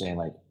 I'm just saying,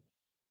 like,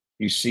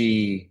 you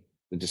see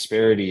the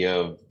disparity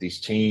of these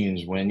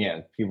teams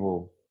when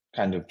people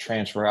kind of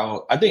transfer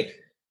out. I think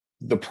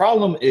the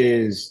problem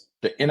is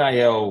the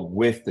NIL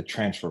with the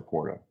transfer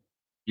portal.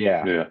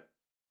 Yeah. Yeah.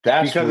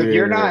 That's Because where, if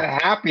you're not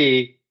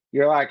happy,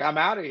 you're like, I'm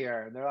out of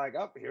here. And they're like,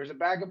 oh, here's a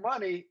bag of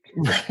money.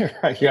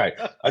 right.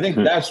 I think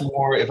that's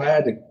more, if I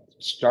had to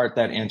start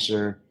that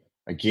answer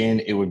again,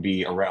 it would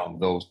be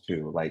around those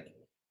two. Like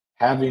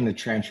having the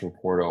transfer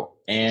portal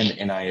and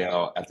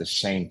NIL at the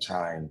same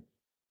time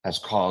has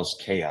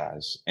caused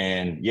chaos.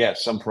 And yeah,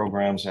 some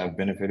programs have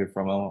benefited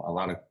from it. A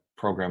lot of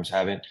programs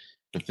haven't.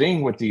 The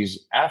thing with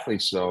these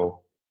athletes,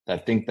 though,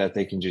 that think that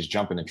they can just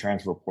jump in the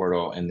transfer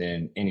portal and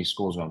then any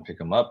school's going to pick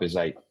them up is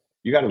like,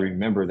 you got to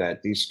remember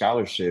that these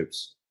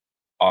scholarships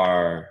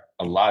are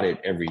allotted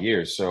every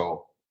year.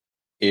 So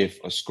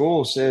if a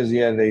school says,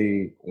 yeah,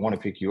 they want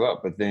to pick you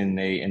up, but then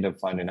they end up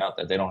finding out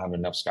that they don't have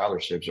enough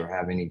scholarships or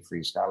have any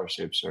free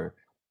scholarships or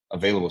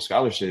available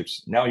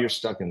scholarships, now you're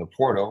stuck in the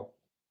portal.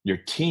 Your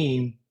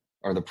team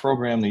or the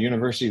program, the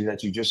university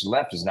that you just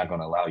left is not going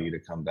to allow you to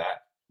come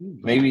back.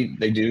 Maybe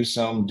they do,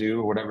 some do,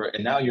 or whatever.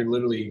 And now you're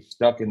literally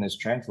stuck in this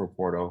transfer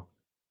portal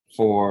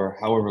for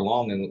however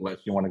long, unless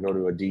you want to go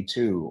to a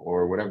D2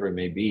 or whatever it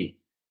may be.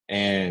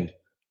 And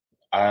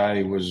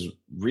I was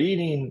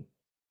reading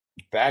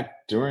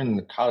back during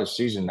the college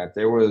season that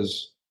there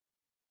was,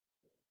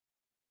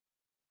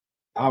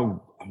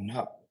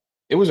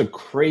 it was a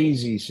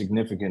crazy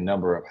significant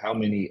number of how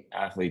many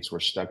athletes were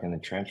stuck in the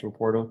transfer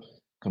portal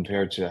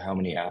compared to how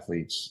many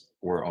athletes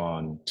were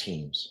on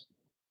teams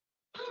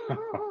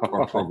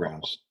or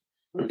programs.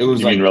 It was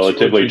You like mean 2 or 3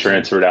 relatively times.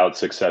 transferred out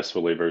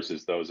successfully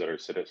versus those that are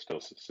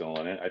still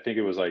in it? I think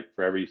it was like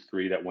for every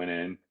 3 that went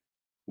in,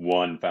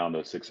 1 found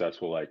a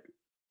successful like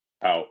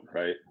out,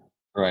 right?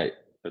 Right.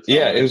 That's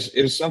Yeah, it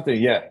was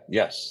something. Yeah,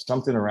 yes,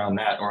 something around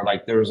that. Or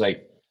like there was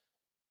like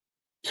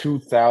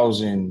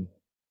 2,000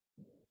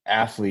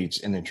 athletes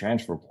in the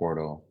transfer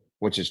portal,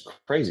 which is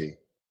crazy.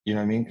 You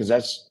know what I mean? Because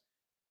that's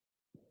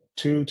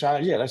 2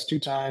 times. Yeah, that's 2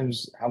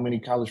 times how many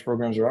college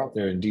programs are out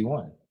there in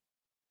D1.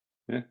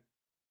 Yeah.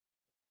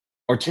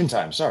 Or 10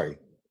 times. Sorry,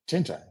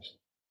 10 times.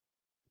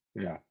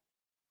 Yeah.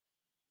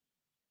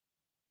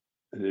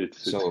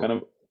 It's So- kind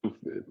of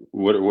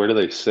where do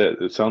they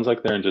sit? It sounds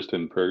like they're just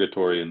in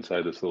purgatory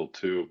inside this little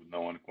tube.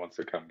 No one wants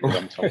to come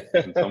get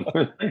them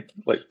somewhere.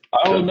 Like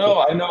I don't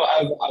know. I know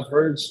I've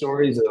heard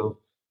stories of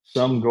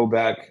some go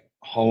back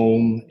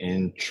home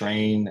and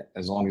train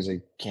as long as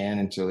they can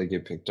until they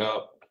get picked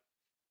up.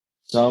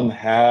 Some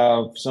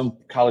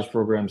college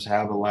programs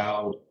have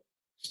allowed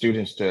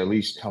students to at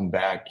least come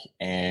back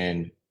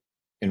and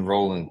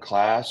enroll in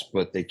class,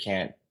 but they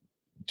can't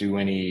do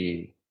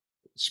any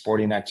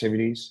sporting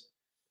activities.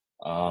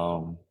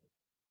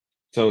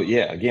 So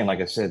yeah, again, like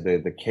I said,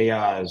 the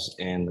chaos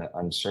and the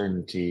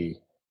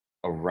uncertainty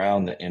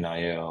around the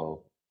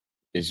NIL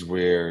is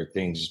where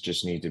things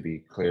just need to be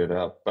cleared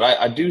up. But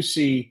I do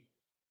see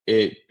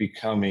it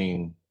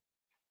becoming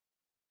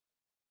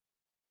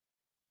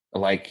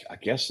like, I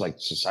guess, like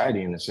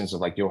society in the sense of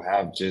like you'll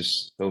have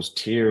just those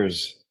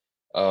tiers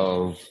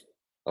of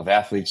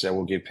athletes that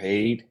will get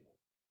paid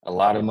a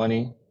lot of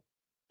money.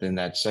 Then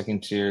that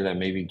second tier that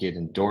maybe get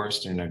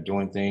endorsed and are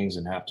doing things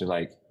and have to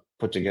like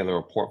put together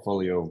a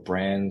portfolio of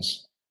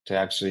brands to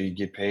actually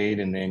get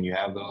paid. And then you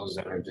have those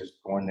that are just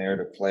going there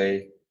to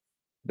play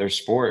their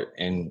sport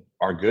and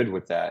are good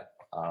with that.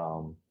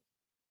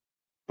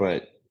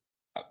 But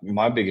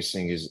my biggest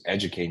thing is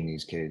educating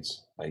these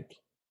kids, like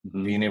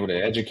being able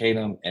to educate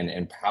them and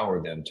empower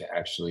them to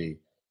actually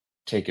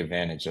take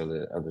advantage of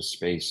the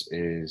space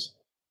is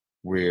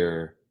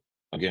where,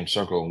 again,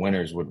 Circle of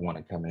Winners would want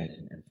to come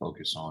in and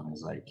focus on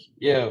is like,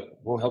 yeah,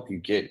 we'll help you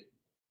get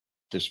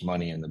this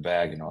money in the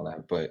bag and all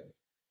that. But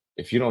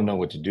if you don't know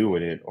what to do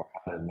with it or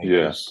how to make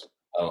this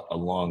a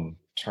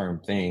long-term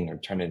thing or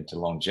turn it into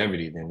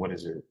longevity, then what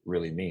does it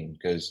really mean?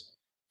 Because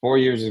 4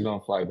 years is going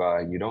to fly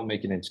by. You don't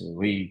make it into the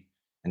league.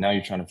 And now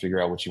you're trying to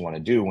figure out what you want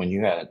to do when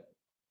you had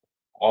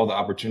all the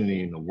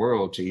opportunity in the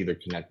world to either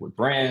connect with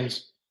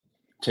brands,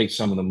 take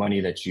some of the money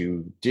that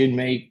you did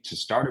make to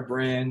start a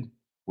brand,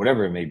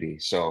 whatever it may be.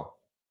 So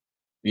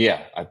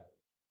yeah,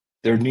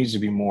 there needs to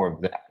be more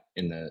of that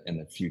in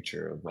the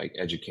future of like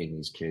educating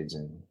these kids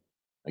and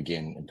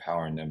again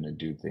empowering them to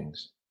do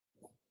things.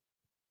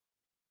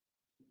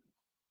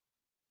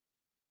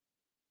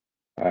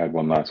 I had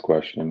one last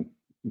question.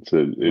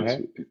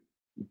 It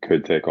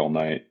could take all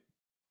night.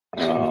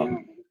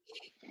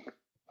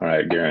 All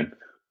right, Garen.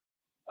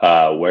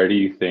 Where do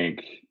you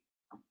think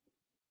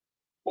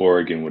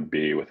Oregon would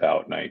be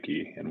without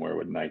Nike, and where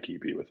would Nike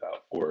be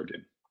without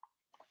Oregon?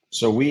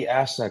 So we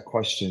asked that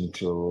question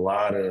to a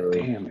lot of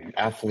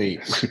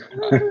athletes,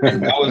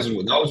 and that was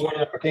one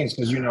of the things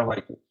because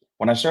like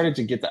when I started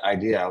to get the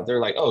idea out, they're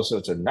like, "Oh, so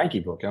it's a Nike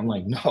book." I'm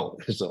like, "No,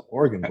 it's an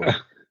Oregon book,"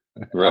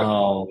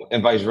 Right.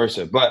 And vice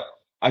versa. But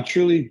I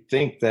truly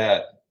think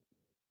that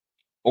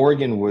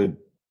Oregon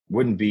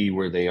wouldn't be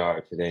where they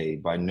are today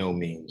by no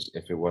means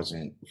if it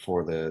wasn't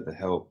for the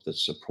help, the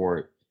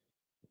support,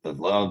 the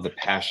love, the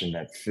passion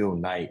that Phil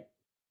Knight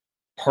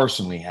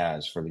personally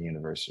has for the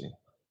university.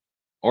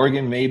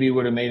 Oregon maybe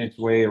would have made its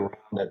way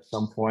around at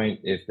some point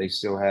if they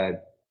still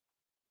had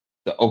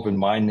the open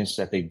mindedness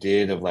that they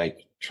did of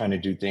like trying to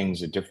do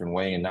things a different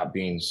way and not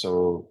being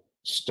so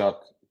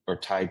stuck or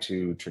tied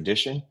to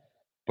tradition.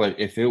 But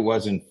if it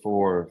wasn't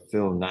for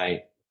Phil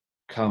Knight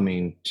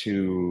coming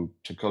to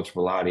Coach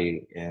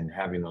Bellotti and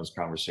having those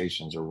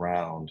conversations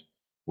around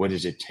what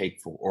does it take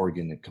for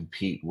Oregon to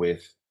compete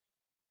with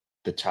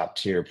the top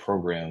tier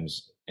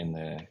programs in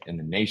the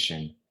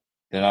nation,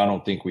 then I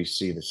don't think we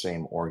see the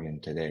same Oregon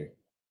today.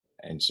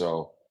 And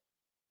so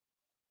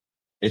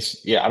I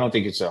don't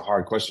think it's a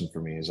hard question for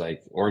me. It's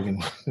like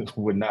Oregon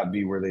would not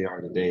be where they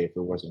are today if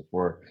it wasn't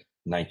for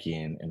Nike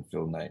and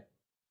Phil Knight.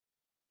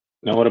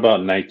 Now, what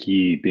about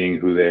Nike being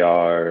who they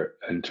are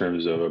in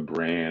terms of a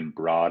brand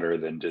broader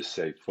than just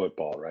say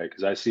football, right?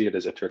 Because I see it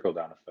as a trickle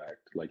down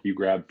effect. Like you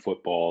grab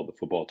football, the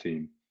football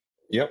team,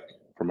 Yep.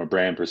 from a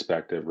brand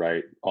perspective,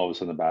 right? All of a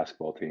sudden, the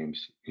basketball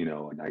teams,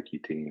 a Nike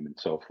team and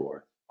so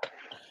forth.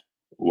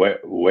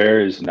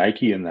 Where is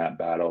Nike in that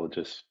battle?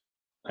 Just,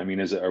 I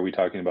mean, are we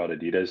talking about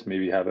Adidas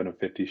maybe having a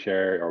 50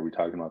 share? Are we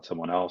talking about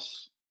someone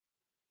else?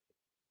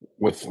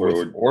 With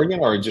Oregon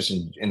or just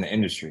in the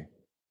industry?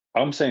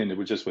 I'm saying it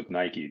was just with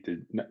Nike.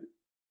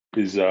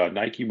 Is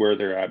Nike where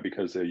they're at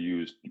because they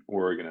used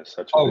Oregon as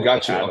such a Oh, big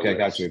got you. Okay,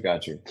 catalyst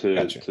got you.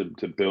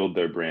 to build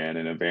their brand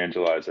and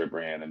evangelize their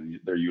brand and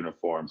their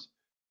uniforms,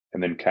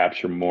 and then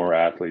capture more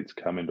athletes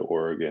coming to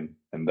Oregon,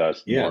 and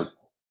thus Yeah. more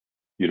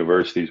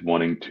universities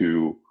wanting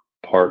to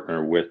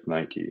partner with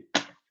Nike.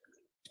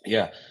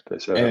 Yeah. Did I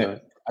say that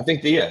right? I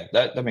think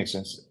that makes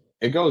sense.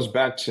 It goes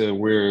back to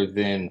where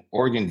then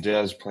Oregon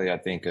does play, I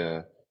think,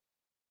 an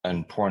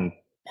important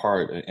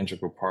part, an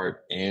integral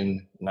part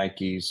in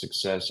Nike's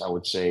success, I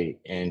would say,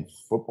 in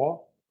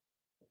football.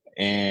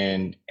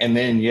 And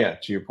then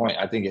to your point,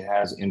 I think it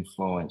has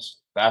influenced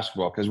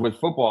basketball because with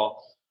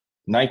football,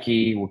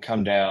 Nike will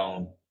come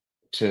down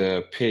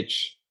to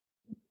pitch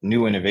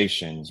new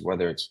innovations,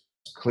 whether it's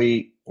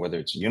cleat, whether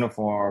it's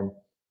uniform,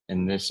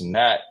 and this and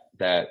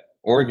that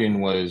Oregon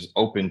was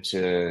open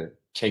to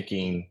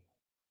taking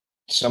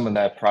some of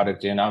that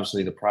product in.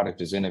 Obviously, the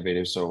product is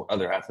innovative, so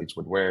other athletes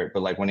would wear it.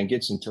 But like when it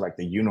gets into like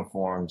the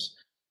uniforms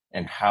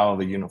and how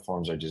the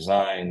uniforms are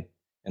designed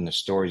and the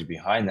stories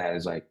behind that,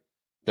 is like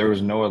there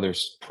was no other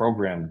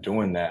program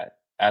doing that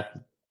at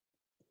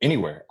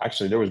anywhere.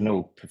 Actually, there was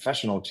no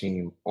professional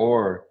team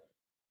or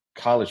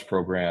college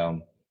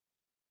program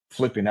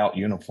flipping out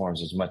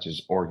uniforms as much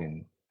as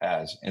Oregon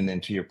has. And then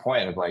to your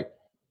point of like,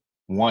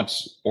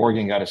 once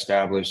Oregon got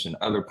established and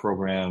other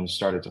programs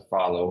started to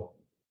follow,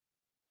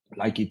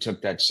 Nike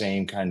took that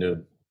same kind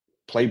of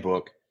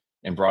playbook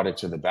and brought it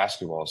to the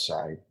basketball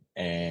side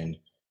and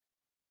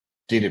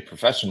did it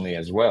professionally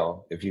as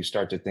well. If you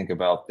start to think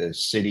about the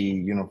city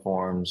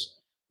uniforms,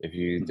 if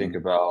you think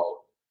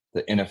about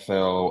the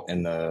NFL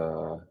and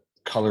the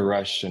color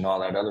rush and all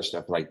that other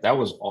stuff, like that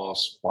was all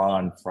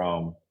spawned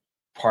from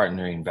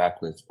partnering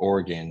back with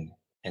Oregon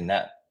and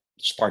that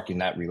sparking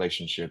that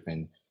relationship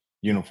and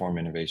uniform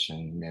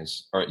innovation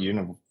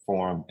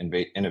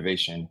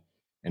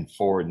and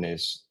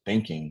forwardness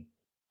thinking.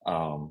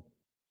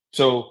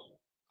 So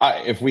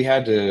if we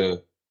had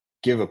to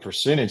give a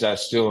percentage, I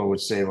still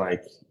would say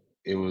like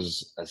it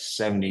was a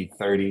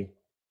 70-30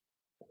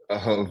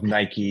 of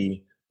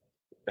Nike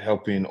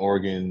helping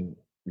Oregon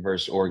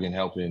versus Oregon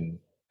helping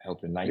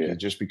Nike,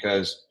 just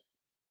because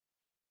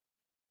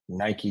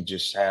Nike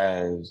just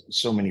has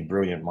so many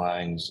brilliant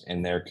minds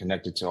and they're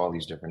connected to all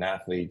these different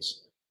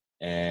athletes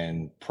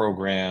and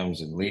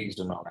programs and leagues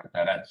and all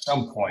that. At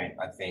some point,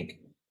 I think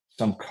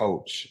some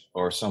coach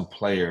or some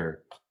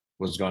player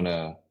was going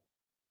to,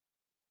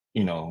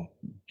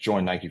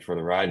 join Nike for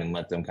the ride and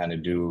let them kind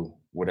of do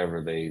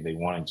whatever they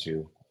wanted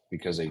to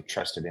because they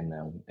trusted in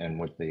them and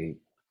what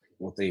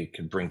they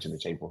could bring to the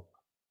table.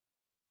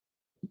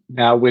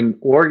 Now, when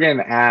Oregon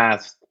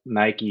asked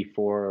Nike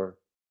for,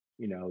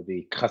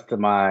 the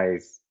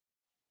customized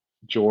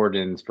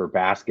Jordans for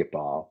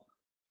basketball,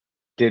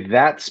 did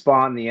that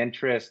spawn the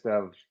interest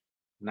of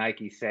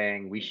Nike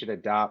saying we should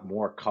adopt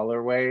more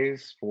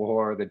colorways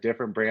for the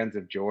different brands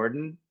of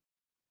Jordan?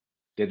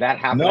 Did that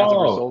happen as a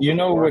result?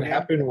 What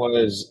happened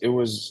was it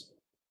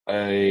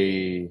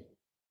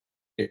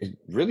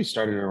really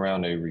started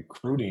around a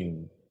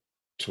recruiting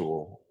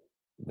tool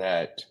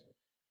that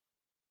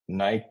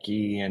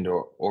Nike and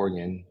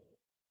Oregon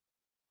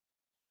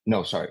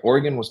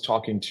was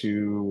talking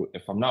to,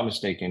 if I'm not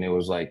mistaken, it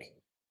was like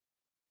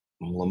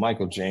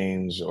LaMichael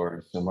James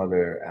or some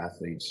other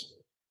athletes.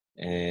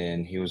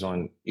 And he was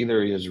on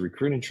either his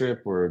recruiting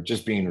trip or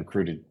just being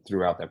recruited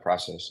throughout that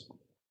process.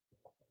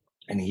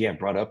 And he had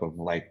brought up of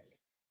like,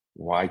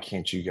 why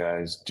can't you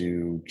guys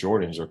do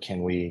Jordans or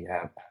can we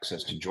have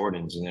access to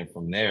Jordans? And then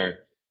from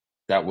there,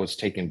 that was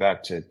taken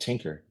back to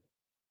Tinker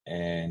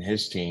and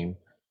his team.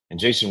 And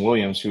Jason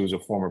Williams, who was a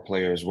former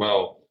player as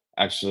well,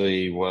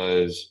 actually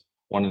was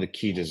one of the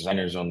key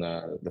designers on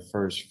the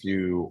first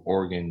few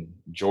Oregon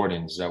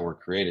Jordans that were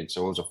created.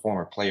 So it was a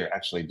former player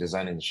actually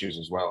designing the shoes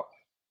as well.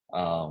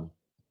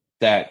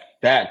 That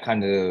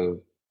kind of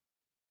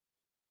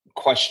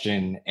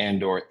question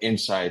and or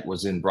insight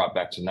was then brought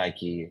back to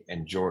Nike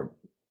and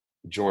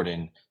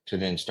Jordan to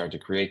then start to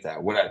create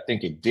that. What I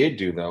think it did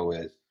do though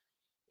is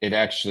it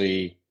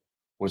actually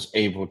was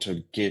able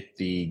to get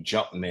the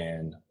jump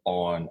man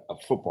on a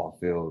football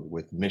field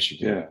with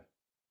Michigan. Yeah.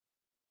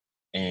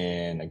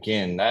 And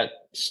again, that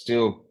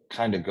still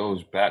kind of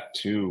goes back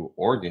to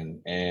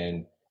Oregon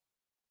and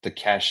the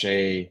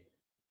cachet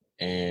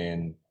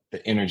and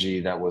the energy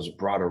that was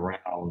brought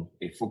around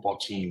a football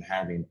team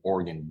having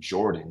Oregon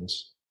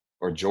Jordans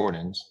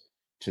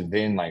to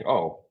then like,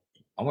 oh,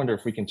 I wonder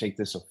if we can take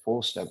this a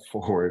full step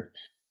forward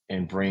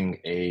and bring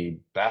a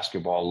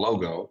basketball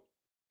logo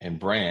and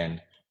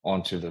brand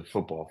onto the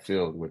football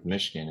field with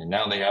Michigan. And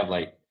now they have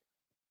like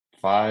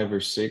 5 or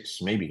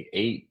 6, maybe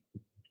 8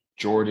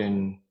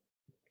 Jordan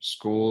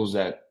schools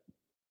that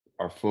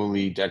are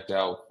fully decked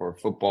out for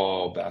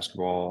football,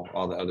 basketball,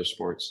 all the other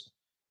sports,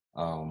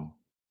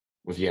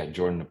 with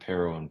Jordan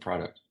apparel and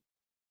product.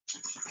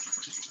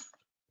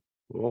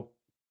 Cool.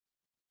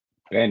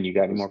 Ben, you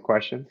got any more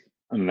questions?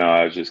 No,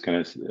 I was just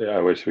gonna. I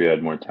wish we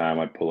had more time.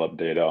 I'd pull up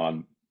data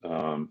on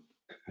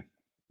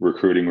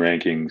recruiting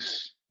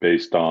rankings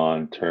based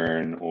on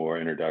turn or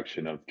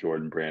introduction of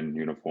Jordan brand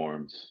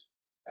uniforms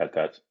at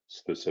that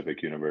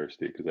specific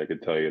university, because I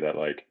could tell you that,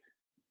 like,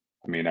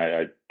 I mean,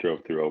 I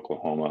drove through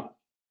Oklahoma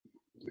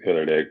the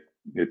other day.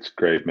 It's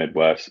great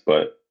Midwest,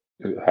 but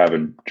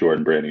having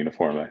Jordan brand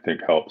uniform, I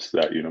think, helps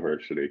that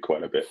university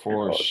quite a bit.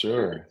 For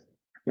sure.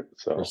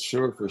 So For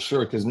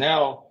sure. Because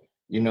now,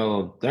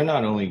 they're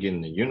not only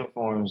getting the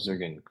uniforms, they're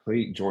getting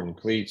Jordan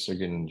cleats, they're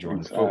getting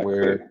Jordan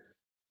footwear,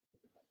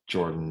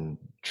 Jordan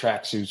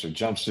tracksuits or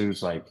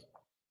jumpsuits. Like,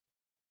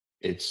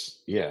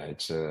 it's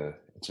a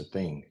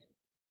thing.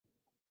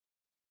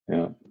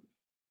 Yeah.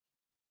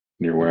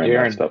 You're wearing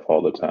that stuff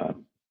all the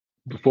time.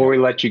 Before we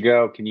let you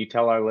go, can you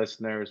tell our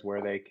listeners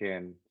where they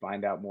can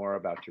find out more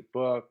about your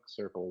book,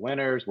 Circle of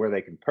Winners, where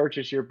they can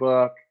purchase your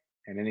book,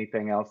 and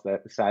anything else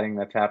exciting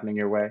that's happening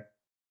your way?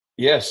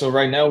 Yeah, so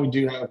right now we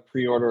do have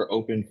pre-order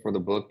open for the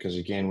book because,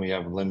 again, we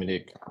have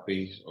limited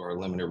copies or a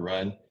limited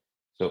run.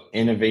 So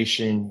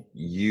Innovation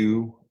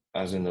U,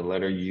 as in the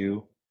letter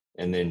U,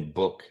 and then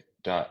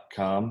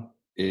book.com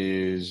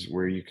is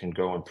where you can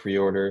go and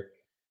pre-order.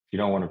 If you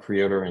don't want to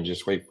pre-order and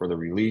just wait for the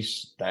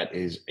release, that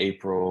is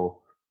April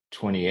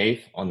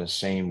 28th on the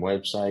same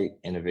website,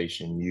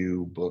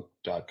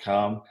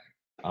 innovationubook.com.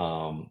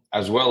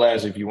 As well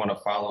as if you want to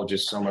follow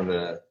just some of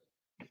the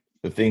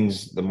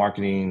things, the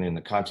marketing and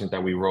the content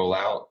that we roll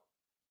out,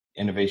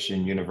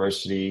 Innovation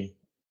University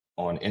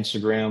on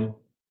Instagram.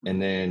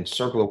 And then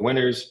Circle of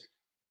Winners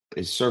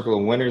is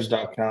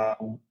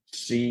circleofwinners.com,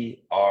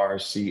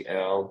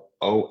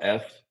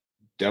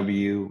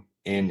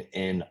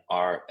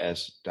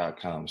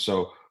 CRCLOFWNNRS.com.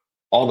 So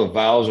all the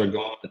vowels are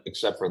gone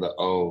except for the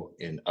O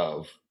in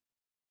of,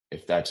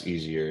 if that's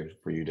easier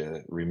for you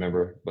to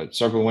remember. But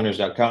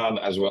circleofwinners.com,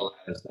 as well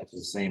as that's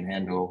the same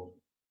handle,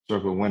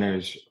 Circle of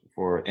Winners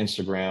for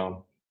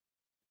Instagram.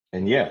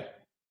 And yeah,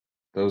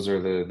 those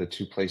are the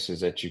 2 places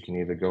that you can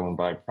either go and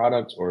buy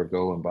products or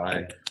go and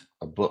buy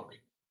a book.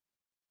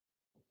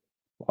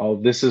 Well,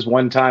 this is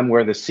one time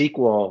where the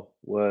sequel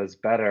was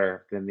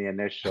better than the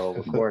initial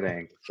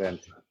recording,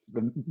 since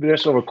the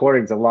initial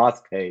recording's a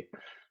lost tape.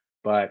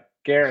 But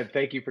Garrett,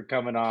 thank you for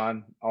coming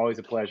on. Always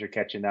a pleasure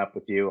catching up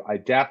with you. I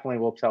definitely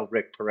will tell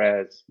Rick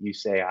Perez you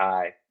say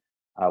hi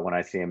when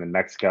I see him in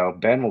Mexico.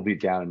 Ben will be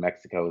down in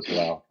Mexico as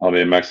well. I'll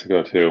be in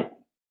Mexico too.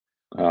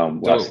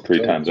 Last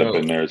 3 times I've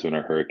been there has been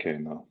a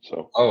hurricane though.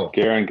 So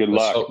Garen, good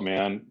luck,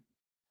 man.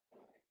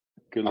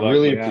 Good luck. I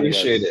really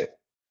appreciate it.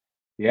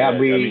 Yeah,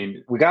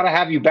 we got to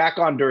have you back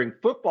on during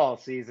football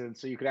season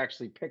so you could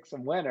actually pick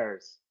some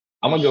winners.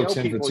 I'm gonna go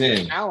 10 for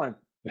 10. I'm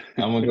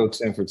gonna go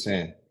 10 for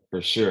 10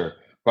 for sure.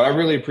 But I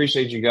really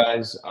appreciate you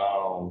guys.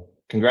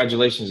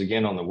 Congratulations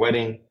again on the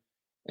wedding.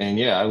 And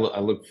yeah, I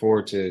look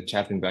forward to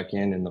chatting back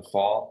in the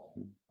fall.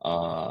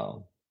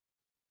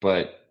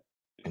 But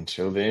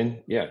until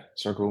then,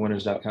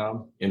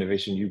 circleofwinners.com,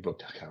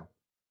 innovationubook.com.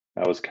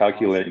 I was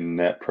calculating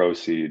net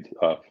proceeds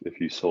if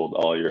you sold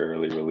all your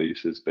early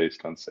releases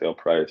based on sale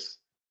price.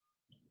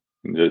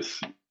 And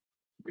just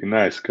be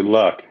nice. Good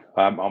luck.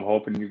 I'm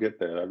hoping you get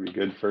there. That'd be a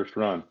good first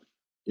run.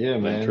 Yeah,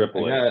 man.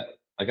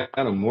 I got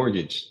a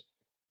mortgage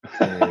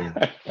and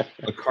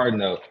a car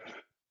note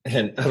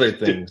and other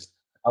things.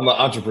 I'm an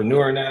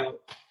entrepreneur now,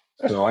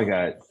 so I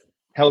got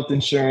health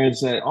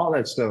insurance and all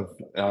that stuff.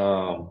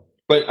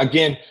 But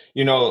again,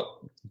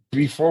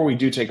 before we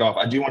do take off,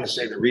 I do want to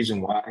say the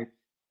reason why.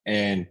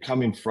 And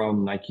coming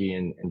from Nike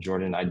and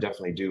Jordan, I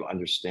definitely do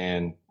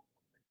understand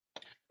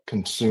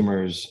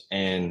consumers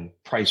and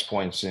price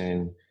points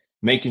and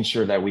making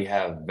sure that we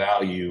have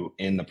value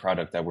in the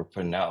product that we're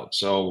putting out.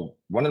 So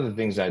one of the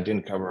things that I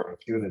didn't cover, or a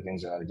few of the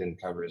things that I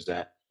didn't cover, is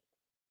that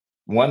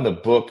one, the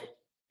book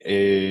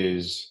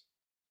is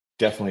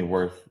definitely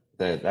worth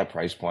that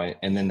price point.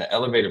 And then the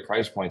elevated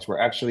price points, we're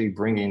actually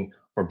bringing,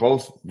 for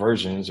both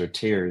versions or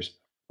tiers,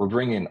 we're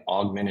bringing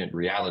augmented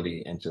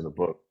reality into the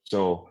book.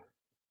 So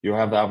you'll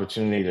have the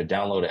opportunity to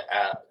download an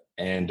app,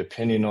 and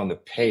depending on the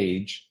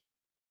page,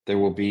 there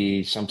will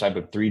be some type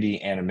of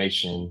 3D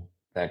animation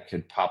that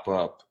could pop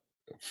up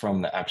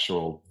from the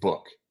actual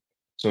book.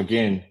 So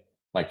again,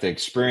 like the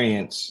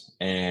experience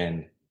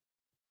and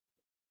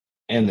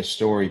the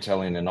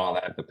storytelling and all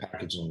that, the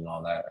packaging and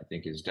all that, I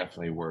think is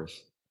definitely worth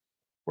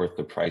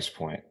the price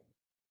point.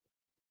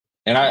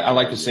 And I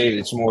like to say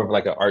it's more of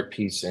like an art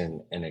piece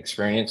and an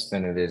experience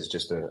than it is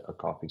just a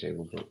coffee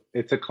table book.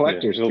 It's a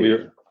collector's it'll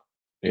piece.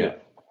 Yeah.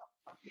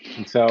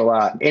 And so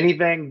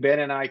anything Ben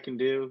and I can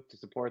do to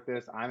support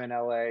this, I'm in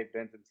LA,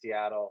 Ben's in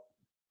Seattle.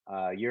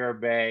 You're a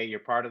Bay, you're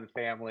part of the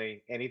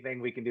family. Anything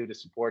we can do to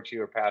support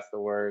you or pass the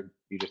word,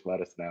 you just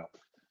let us know.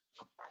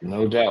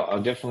 No doubt. I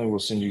definitely will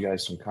send you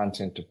guys some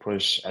content to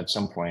push at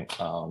some point.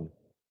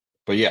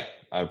 But yeah,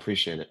 I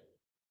appreciate it.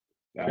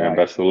 Yeah,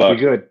 best of luck.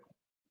 Be good.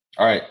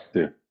 All right.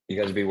 Yeah.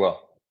 You guys be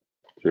well.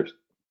 Cheers.